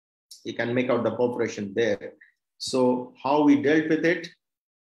 You can make out the perforation there. So how we dealt with it,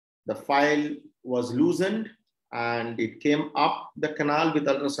 the file was loosened and it came up the canal with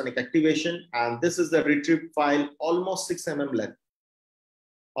ultrasonic activation. And this is the retrieved file, almost 6 mm length.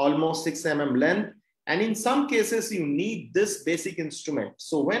 Almost 6 mm length. And in some cases, you need this basic instrument.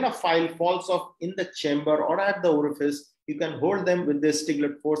 So when a file falls off in the chamber or at the orifice, you can hold them with this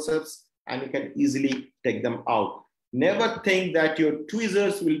Stigler forceps and you can easily take them out. Never think that your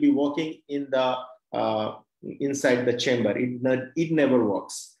tweezers will be working in the inside the chamber. It never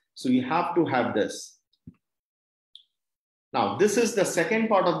works. So you have to have this. Now, this is the second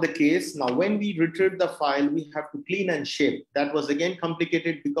part of the case. Now, when we retrieve the file, we have to clean and shape. That was again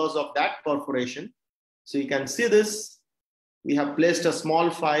complicated because of that perforation. So you can see this. We have placed a small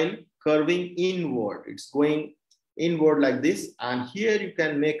file curving inward. It's going inward like this. And here you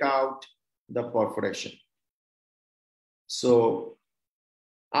can make out the perforation. So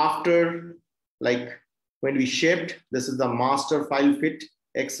after, like when we shaped, this is the master file fit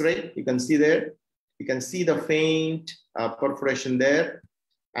X-ray. You can see there. You can see the faint perforation there.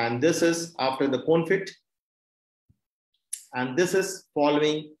 And this is after the cone fit. And this is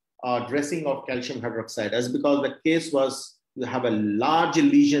following dressing of calcium hydroxide, as because the case was, you have a large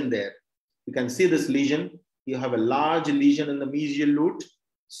lesion there. You can see this lesion. You have a large lesion in the mesial lute.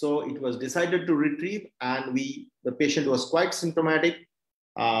 So it was decided to retrieve, and the patient was quite symptomatic.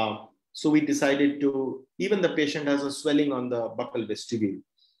 So we decided to, even the patient has a swelling on the buccal vestibule.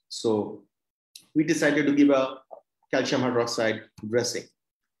 So we decided to give a calcium hydroxide dressing.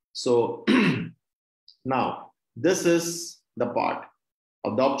 So now this is the part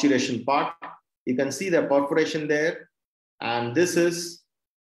of the obturation part. You can see the perforation there. And this is,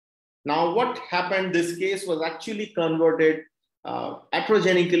 now what happened, this case was actually converted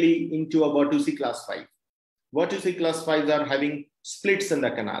atrogenically into a Bertuzzi class 5. Bertuzzi class 5s are having splits in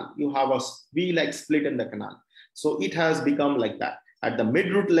the canal. You have a V-like split in the canal. So it has become like that. At the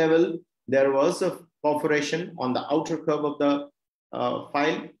mid-root level, there was a perforation on the outer curve of the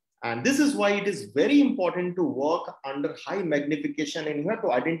file. And this is why it is very important to work under high magnification, and you have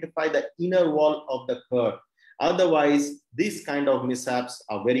to identify the inner wall of the curve. Otherwise, these kind of mishaps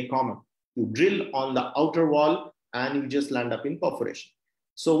are very common. You drill on the outer wall and you just land up in perforation.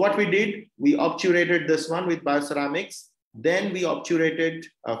 So what we did, we obturated this one with bioceramics. Then we obturated,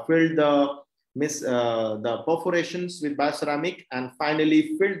 filled the perforations with bioceramic, and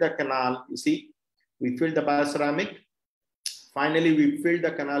finally filled the canal. You see, we filled the bioceramic. Finally, we filled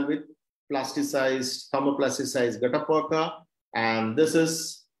the canal with plasticized, thermoplasticized gutta perca. And this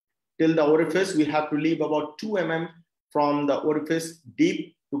is till the orifice. We have to leave about 2 mm from the orifice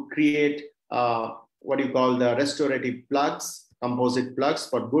deep to create what you call the restorative plugs, composite plugs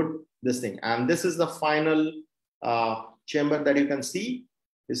for good this thing. And this is the final chamber that you can see.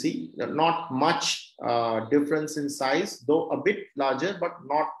 You see, not much difference in size, though a bit larger, but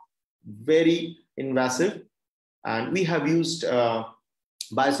not very invasive. And we have used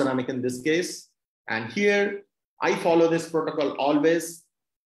bioceramic in this case. And here, I follow this protocol always.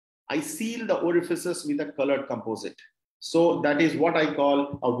 I seal the orifices with a colored composite. So that is what I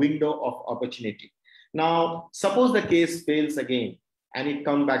call a window of opportunity. Now, suppose the case fails again and it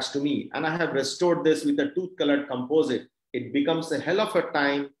comes back to me, and I have restored this with a tooth colored composite. It becomes a hell of a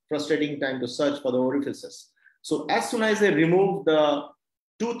time, frustrating time to search for the orifices. So as soon as I remove the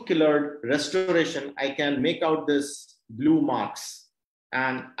tooth colored restoration, I can make out this blue marks,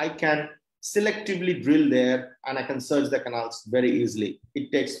 and I can selectively drill there, and I can search the canals very easily.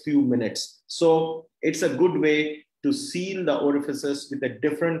 It takes few minutes. So it's a good way to seal the orifices with a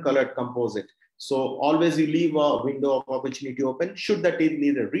different colored composite. So always you leave a window of opportunity open. Should the teeth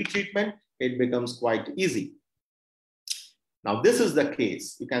need a retreatment, it becomes quite easy. Now this is the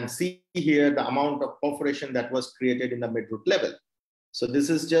case. You can see here the amount of perforation that was created in the mid-root level. So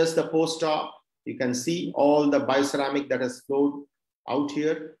this is just the post-op. You can see all the bioceramic that has flowed out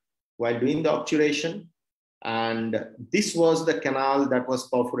here while doing the obturation. And this was the canal that was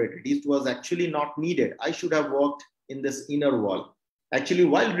perforated. It was actually not needed. I should have worked in this inner wall. Actually,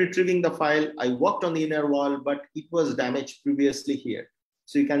 while retrieving the file, I worked on the inner wall, but it was damaged previously here.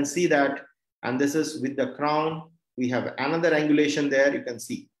 So you can see that, and this is with the crown. We have another angulation there, you can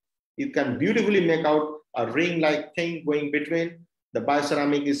see. You can beautifully make out a ring-like thing going between. The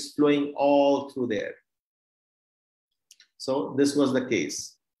bioceramic is flowing all through there. So this was the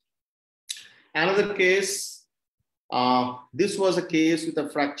case. Another case, this was a case with a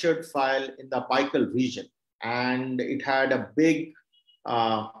fractured file in the apical region, and it had a big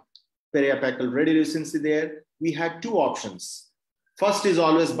periapical radiolucency there. We had 2 options. First is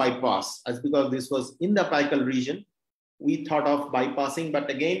always bypass, as because this was in the apical region. We thought of bypassing,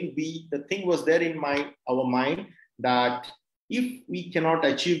 but again, the thing was there in our mind that if we cannot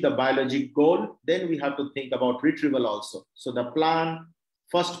achieve the biologic goal, then we have to think about retrieval also. So the plan,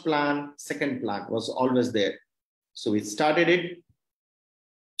 first plan, second plan was always there. So we started it.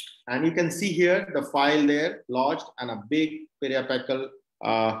 And you can see here the file there lodged and a big periapical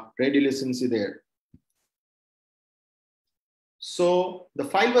radiolucency there. So the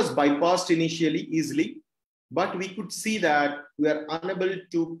file was bypassed initially easily, but we could see that we are unable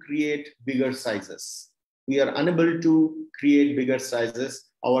to create bigger sizes. We are unable to create bigger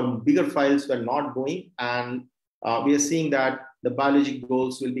sizes. Our bigger files were not going, and we are seeing that the biologic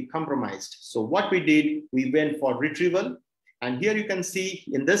goals will be compromised. So what we did, we went for retrieval. And here you can see,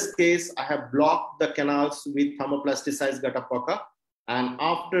 in this case, I have blocked the canals with thermoplasticized gutta perca. And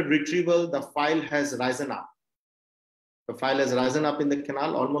after retrieval, the file has risen up. The file has risen up in the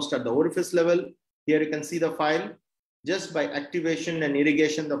canal, almost at the orifice level. Here you can see the file. Just by activation and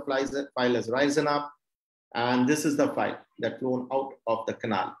irrigation, the file has risen up. And this is the file that flown out of the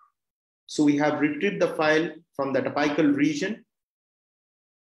canal. So we have retrieved the file from that apical region.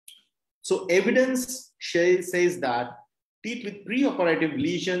 So evidence says that Teeth with preoperative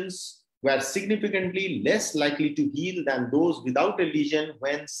lesions were significantly less likely to heal than those without a lesion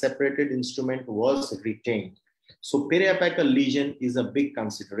when separated instrument was retained. So periapical lesion is a big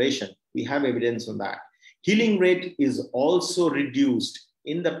consideration. We have evidence on that. Healing rate is also reduced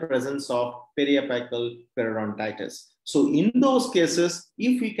in the presence of periapical periodontitis. So in those cases,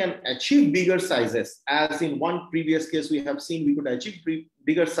 if we can achieve bigger sizes, as in one previous case we have seen, we could achieve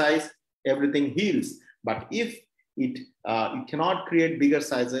bigger size, everything heals. But if it cannot create bigger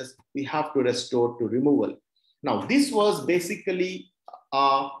sizes, we have to restore to removal. Now, this was basically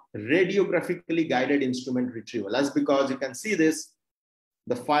a radiographically guided instrument retrieval. That's because you can see this,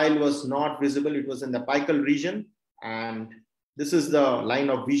 the file was not visible. It was in the apical region. And this is the line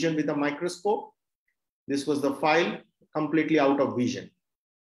of vision with a microscope. This was the file completely out of vision.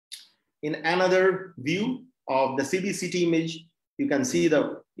 In another view of the CBCT image, you can see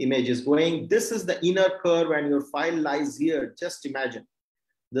the image is going. This is the inner curve and your file lies here. Just imagine.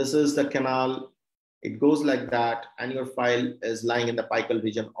 This is the canal. It goes like that and your file is lying in the apical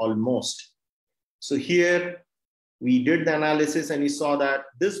region almost. So here we did the analysis and we saw that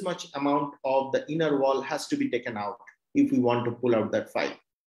this much amount of the inner wall has to be taken out if we want to pull out that file.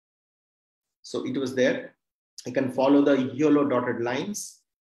 So it was there. You can follow the yellow dotted lines.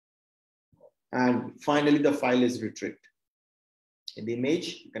 And finally, the file is retrieved. In the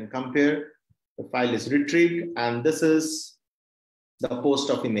image, you can compare, the file is retrieved, and this is the post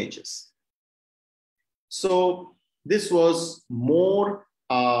of images. So this was more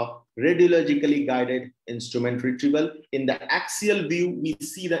radiologically guided instrument retrieval. In the axial view, we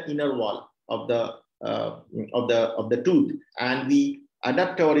see the inner wall of the tooth, and we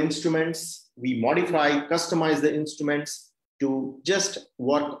adapt our instruments, we modify, customize the instruments to just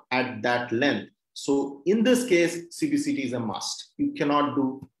work at that length. So in this case, CBCT is a must. You cannot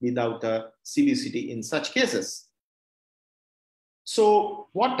do without a CBCT in such cases. So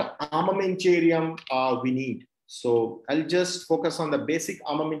what armamentarium we need? So I'll just focus on the basic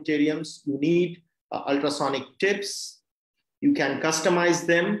armamentariums. You need ultrasonic tips. You can customize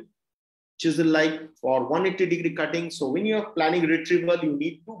them, chisel like for 180-degree cutting. So when you're planning retrieval, you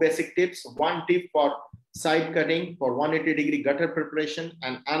need two basic tips. One tip for side cutting for 180-degree gutter preparation,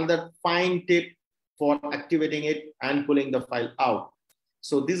 and another fine tip for activating it and pulling the file out.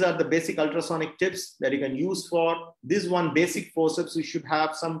 So these are the basic ultrasonic tips that you can use for this one basic forceps you should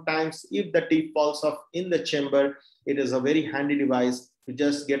have. Sometimes if the tip falls off in the chamber, it is a very handy device to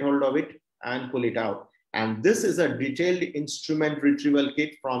just get hold of it and pull it out. And this is a detailed instrument retrieval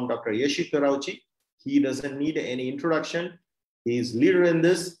kit from Dr. Yoshi Terauchi. He doesn't need any introduction. He's leader in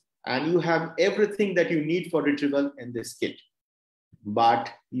this, and you have everything that you need for retrieval in this kit. But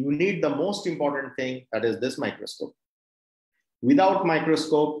you need the most important thing, that is this microscope. Without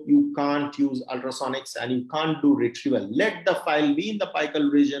microscope, you can't use ultrasonics and you can't do retrieval. Let the file be in the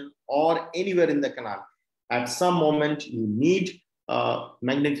apical region or anywhere in the canal. At some moment, you need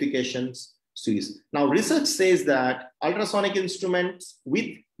magnifications to use. Now, research says that ultrasonic instruments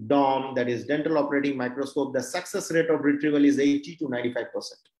with DOM, that is dental operating microscope, the success rate of retrieval is 80 to 95%.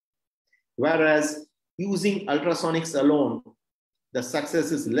 Whereas using ultrasonics alone, the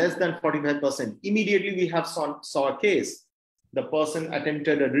success is less than 45%. Immediately, we have saw a case. The person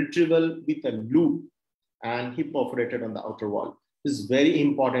attempted a retrieval with a loop and he perforated on the outer wall. It's very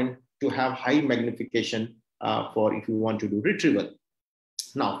important to have high magnification for if you want to do retrieval.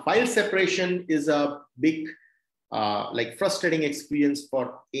 Now, file separation is a big, frustrating experience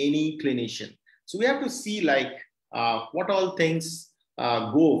for any clinician. So we have to see what all things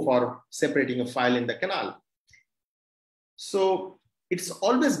go for separating a file in the canal. So it's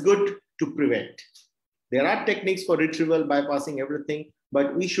always good to prevent. There are techniques for retrieval, bypassing everything,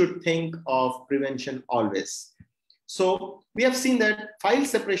 but we should think of prevention always. So we have seen that file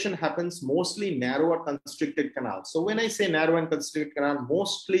separation happens mostly narrow or constricted canal. So when I say narrow and constricted canal,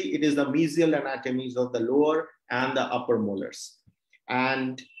 mostly it is the mesial anatomies of the lower and the upper molars.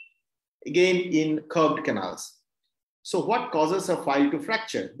 And again, in curved canals. So what causes a file to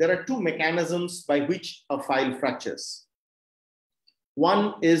fracture? There are two mechanisms by which a file fractures.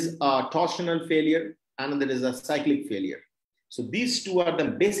 One is a torsional failure, and another is a cyclic failure. So these two are the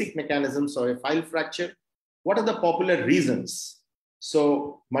basic mechanisms of a file fracture. What are the popular reasons?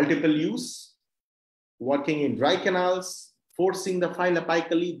 So multiple use, working in dry canals, forcing the file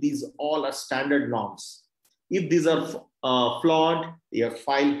apically, these all are standard norms. If these are flawed, your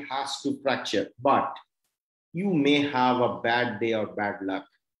file has to fracture, but you may have a bad day or bad luck.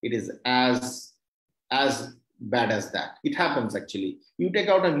 It is as bad as that. It happens actually. You take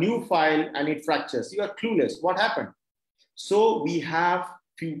out a new file and it fractures. You are clueless. What happened? So we have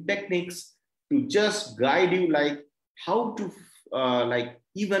few techniques to just guide you, like how to like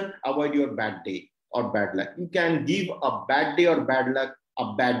even avoid your bad day or bad luck. You can give a bad day or bad luck,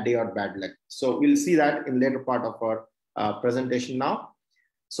 a bad day or bad luck. So we'll see that in later part of our presentation now.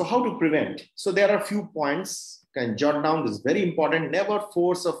 So how to prevent? So there are a few points. Can jot down. This is very important. Never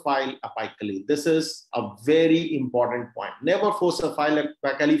force a file apically. This is a very important point. Never force a file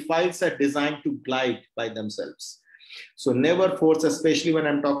apically. Files are designed to glide by themselves. So never force, especially when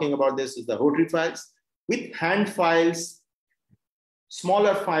I'm talking about this, is the rotary files. With hand files,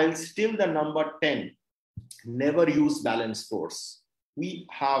 smaller files till the number 10, never use balance force. We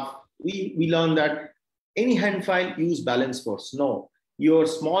learned that any hand file use balance force. No, your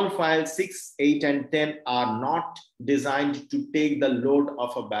small files 6, 8, and 10 are not designed to take the load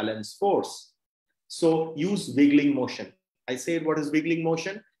of a balance force. So use wiggling motion. I said, what is wiggling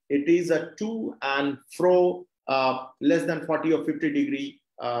motion? It is a to and fro, less than 40 or 50 degree,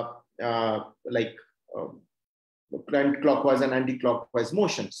 clockwise and anti-clockwise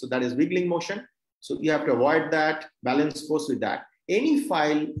motion. So that is wiggling motion. So you have to avoid that, balance force with that. Any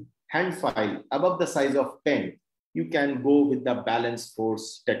file, hand file above the size of pen, you can go with the balance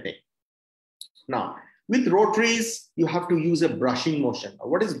force technique. Now, with rotaries, you have to use a brushing motion.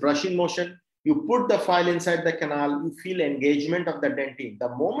 What is brushing motion? You put the file inside the canal, you feel engagement of the dentine. The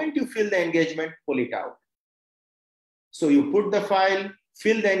moment you feel the engagement, pull it out. So you put the file,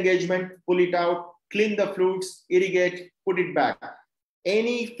 feel the engagement, pull it out, clean the flutes, irrigate, put it back.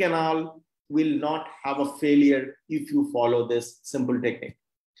 Any canal will not have a failure if you follow this simple technique.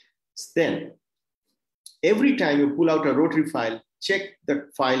 Then, every time you pull out a rotary file, check the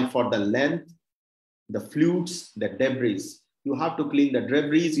file for the length, the flutes, the debris. You have to clean the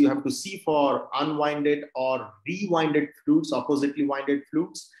debris. You have to see for unwinded or rewinded flutes, oppositely winded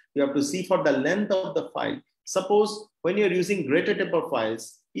flutes. You have to see for the length of the file. Suppose when you're using greater taper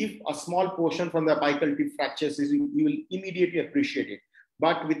files, if a small portion from the apical tip fractures, you will immediately appreciate it.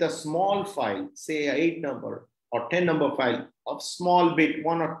 But with a small file, say an 8 number or 10 number file, of small bit,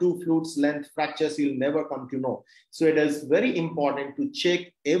 1 or 2 flutes length fractures, you'll never come to know. So it is very important to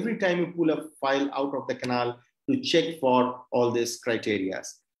check every time you pull a file out of the canal to check for all these criteria.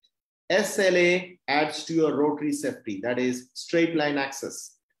 SLA adds to your rotary safety, that is straight line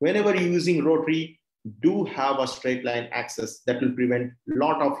access. Whenever you're using rotary, do have a straight line access that will prevent a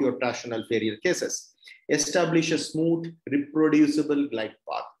lot of your torsional failure cases. Establish a smooth, reproducible glide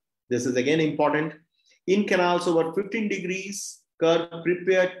path. This is again important. In canals over 15 degrees, curve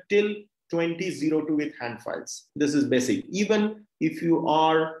prepare till 2002 with hand files. This is basic. Even if you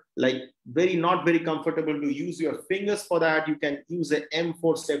are like not very comfortable to use your fingers for that, you can use a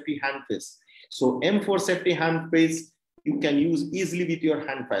M4 safety hand face. So M4 safety hand face, you can use easily with your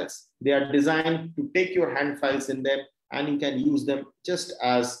hand files. They are designed to take your hand files in them and you can use them just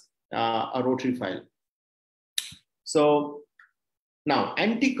as a rotary file. So now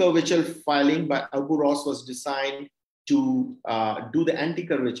anti-curvature filing by Abu Ross was designed to do the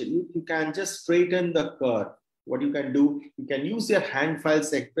anti-curvature. You can just straighten the curve. What you can do, you can use your hand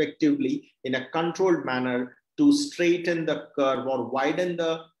files effectively in a controlled manner to straighten the curve or widen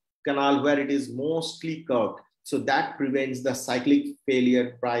the canal where it is mostly curved. So that prevents the cyclic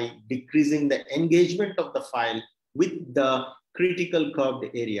failure by decreasing the engagement of the file with the critical curved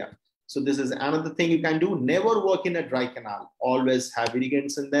area. So this is another thing you can do. Never work in a dry canal. Always have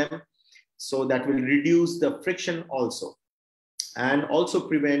irrigants in them. So that will reduce the friction also. And also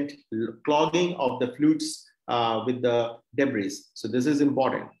prevent clogging of the flutes with the debris. So this is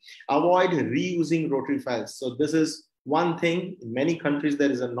important. Avoid reusing rotary files. So this is one thing. In many countries,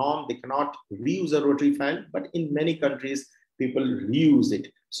 there is a norm. They cannot reuse a rotary file, but in many countries, people reuse it.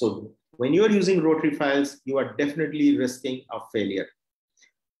 So when you are using rotary files, you are definitely risking a failure.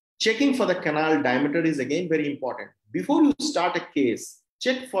 Checking for the canal diameter is again very important. Before you start a case,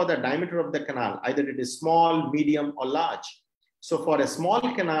 check for the diameter of the canal. Either it is small, medium, or large. So for a small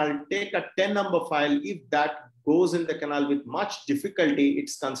canal, take a 10 number file. If that goes in the canal with much difficulty,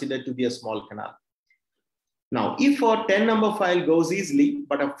 it's considered to be a small canal. Now, if a 10 number file goes easily,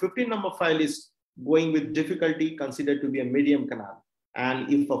 but a 15 number file is going with difficulty, considered to be a medium canal.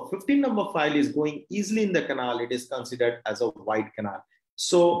 And if a 15 number file is going easily in the canal, it is considered as a wide canal.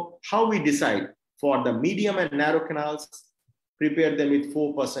 So how we decide? For the medium and narrow canals, prepare them with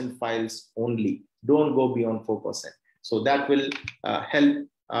 4% files only. Don't go beyond 4%. So that will help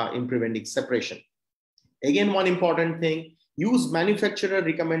in preventing separation. Again, one important thing, use manufacturer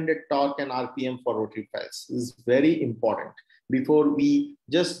recommended torque and RPM for rotary files. This is very important. Before we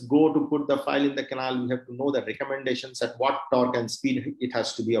just go to put the file in the canal, we have to know the recommendations at what torque and speed it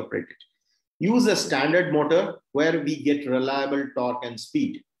has to be operated. Use a standard motor where we get reliable torque and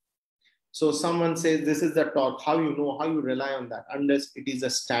speed. So someone says this is the torque. How you know? How you rely on that? Unless it is a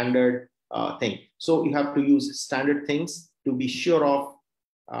standard thing. So you have to use standard things to be sure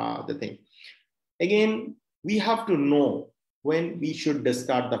of the thing. Again, we have to know when we should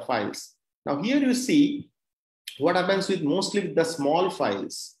discard the files. Now here you see what happens with mostly with the small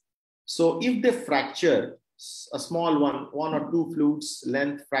files. So if they fracture a small one or two flutes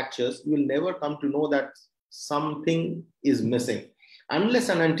length fractures, you will never come to know that something is missing unless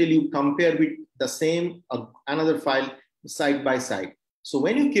and until you compare with the same another file side by side. So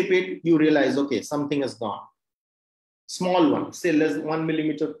when you keep it, you realize, okay, something is gone. Small one, say less 1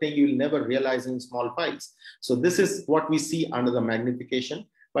 millimeter thing, you will never realize in small files. So this is what we see under the magnification.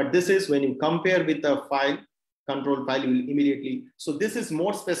 But this is when you compare with the file, control file, you will immediately. So this is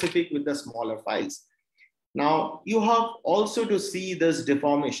more specific with the smaller files. Now you have also to see this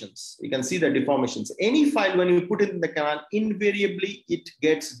deformations. You can see the deformations. Any file, when you put it in the canal, invariably it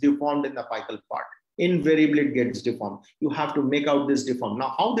gets deformed in the apical part. Invariably it gets deformed. You have to make out this deform.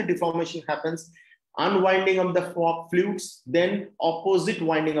 Now how the deformation happens? Unwinding of the flutes, then opposite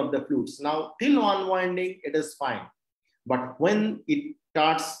winding of the flutes. Now till unwinding, it is fine. But when it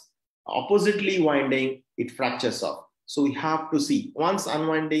starts oppositely winding, it fractures off. So we have to see once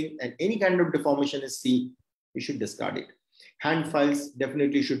unwinding and any kind of deformation is seen, you should discard it. Hand files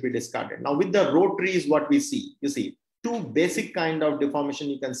definitely should be discarded. Now with the rotary is what we see. You see two basic kind of deformation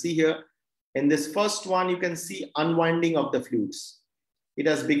you can see here. In this first one, you can see unwinding of the flutes. It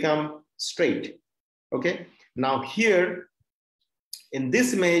has become straight. Okay. Now here in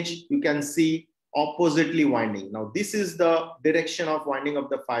this image, you can see oppositely winding. Now this is the direction of winding of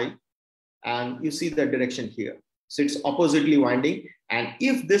the file, and you see the direction here. So it's oppositely winding. And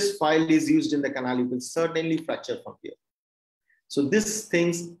if this file is used in the canal, you will certainly fracture from here. So this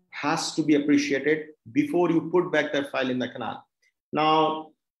things has to be appreciated before you put back that file in the canal.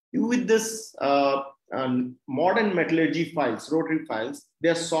 Now, with this modern metallurgy files, rotary files,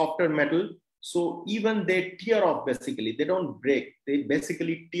 they're softer metal. So even they tear off basically, they don't break, they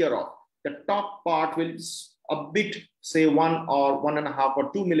basically tear off. The top part will a bit, say 1 or 1.5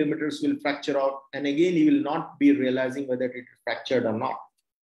 or 2 millimeters will fracture off. And again, you will not be realizing whether it is fractured or not.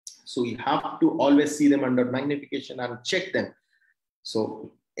 So you have to always see them under magnification and check them.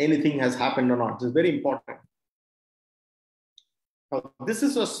 So anything has happened or not. This is very important. Now, this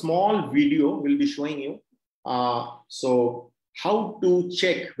is a small video we'll be showing you. So how to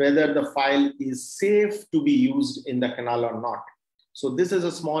check whether the file is safe to be used in the canal or not. So this is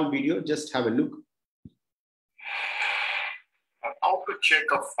a small video, just have a look. How to check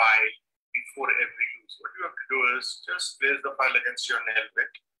a file before every use. What you have to do is just place the file against your nail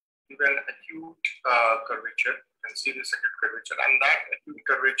bit, give an acute curvature, and see this acute curvature, and that acute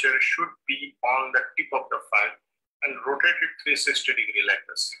curvature should be on the tip of the file, and rotate it 360 degree like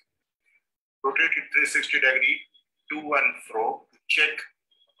this. Rotate it 360 degree to and fro to check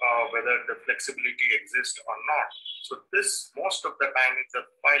whether the flexibility exists or not. So this most of the time, if the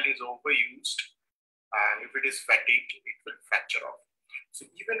file is overused and if it is fatigued, it will fracture off. So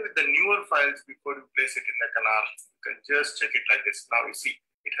even with the newer files, before you place it in the canal, you can just check it like this. Now you see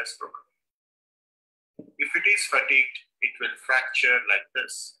it has broken. If it is fatigued, it will fracture like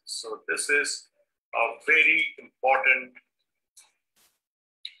this. So this is a very important,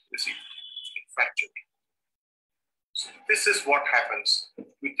 you see, it fractured. So this is what happens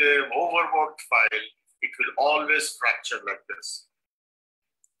with an overworked file. It will always fracture like this.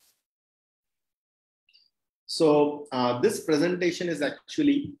 So this presentation is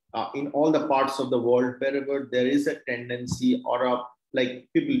actually in all the parts of the world, wherever there is a tendency or like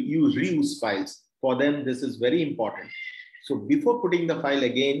people use reuse files. For them, this is very important. So before putting the file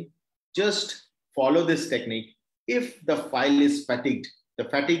again, just follow this technique. If the file is fatigued, the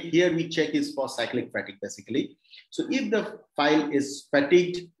fatigue here we check is for cyclic fatigue basically. So if the file is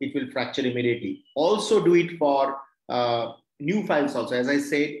fatigued, it will fracture immediately. Also do it for new files also. As I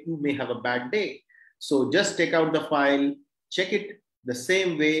said, you may have a bad day. So just take out the file, check it the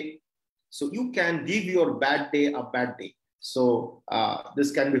same way. So you can give your bad day a bad day. So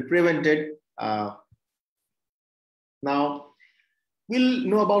this can be prevented. Now, we'll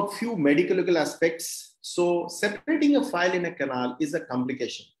know about few medical aspects. So separating a file in a canal is a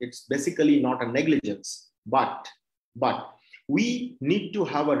complication. It's basically not a negligence, but we need to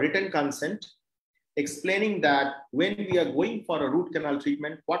have a written consent explaining that when we are going for a root canal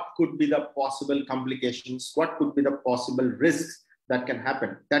treatment, what could be the possible complications, what could be the possible risks that can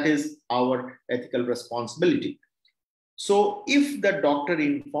happen. That is our ethical responsibility. So if the doctor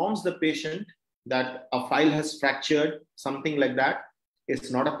informs the patient that a file has fractured, something like that,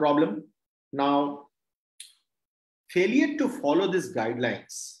 it's not a problem. Now, failure to follow these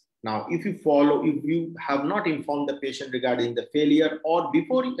guidelines Now, if you have not informed the patient regarding the failure, or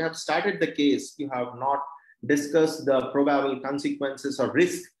before you have started the case, you have not discussed the probable consequences or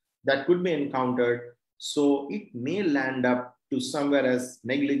risk that could be encountered, so it may land up to somewhere as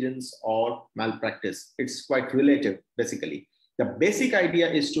negligence or malpractice. It's quite relative, basically. The basic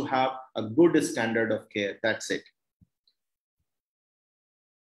idea is to have a good standard of care. That's it.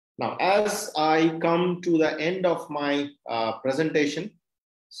 Now, as I come to the end of my presentation,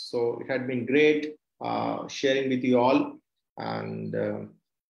 so it had been great sharing with you all. And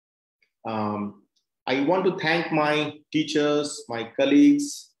I want to thank my teachers, my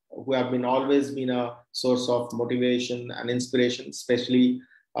colleagues, who have always been a source of motivation and inspiration. Especially,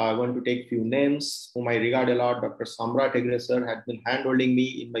 I want to take a few names whom I regard a lot. Dr. Samrat Agresar had been handholding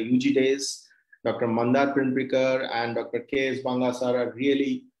me in my UG days. Dr. Mandar Printprikar and Dr. K.S. Bangasar are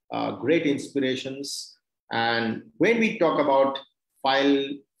really great inspirations. And when we talk about file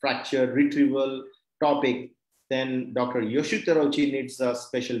fracture retrieval topic, then Dr. Yoshiteruchi needs a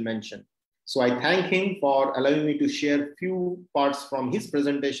special mention. So I thank him for allowing me to share few parts from his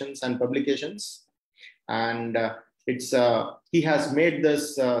presentations and publications. And he has made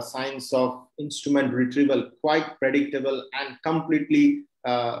this science of instrument retrieval quite predictable and completely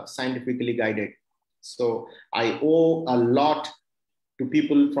scientifically guided. So I owe a lot to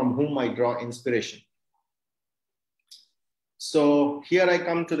people from whom I draw inspiration. So here I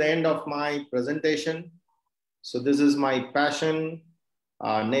come to the end of my presentation. So this is my passion,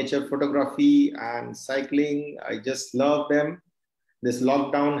 nature photography and cycling. I just love them. This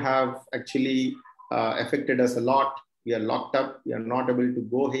lockdown have actually affected us a lot. We are locked up. We are not able to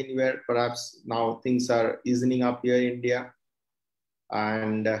go anywhere. Perhaps now things are easing up here in India.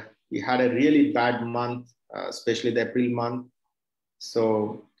 And we had a really bad month, especially the April month.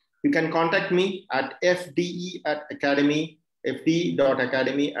 So you can contact me at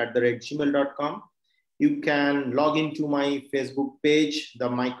fde.academy@gmail.com. You can log into my Facebook page, the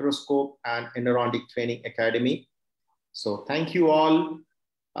Microscope and Endodontic Training Academy. So thank you all.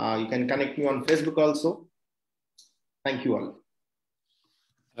 You can connect me on Facebook also. Thank you all.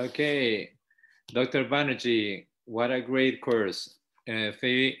 Okay, Dr. Banerjee, what a great course.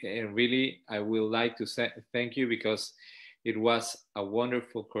 Really, I would like to say thank you because it was a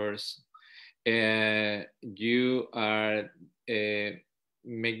wonderful course. You are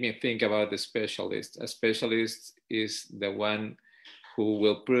make me think about the specialist. A specialist is the one who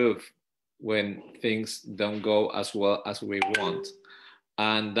will prove when things don't go as well as we want.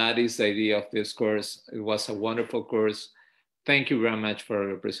 And that is the idea of this course. It was a wonderful course. Thank you very much for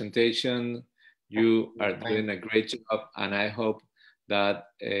your presentation. You are doing a great job, and I hope that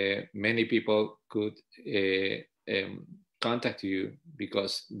many people could contact you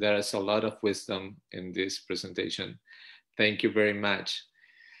because there is a lot of wisdom in this presentation. Thank you very much.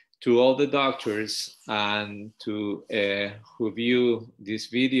 To all the doctors and to who view this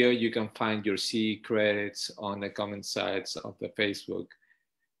video, you can find your CE credits on the comment sites of the Facebook.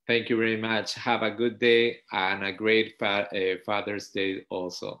 Thank you very much. Have a good day and a great Father's Day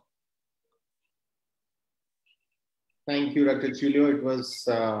also. Thank you, Dr. Julio. It was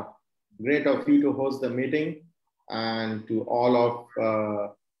great of you to host the meeting, and to all of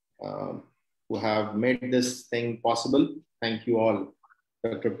who have made this thing possible. Thank you all.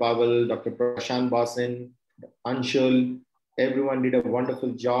 Dr. Pavel, Dr. Prashant Basin, Anshul, everyone did a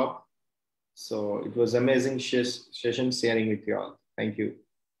wonderful job. So it was amazing session sharing with you all. Thank you.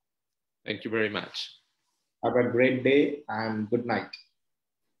 Thank you very much. Have a great day and good night.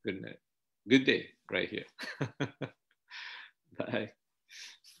 Good night. Good day right here. Bye.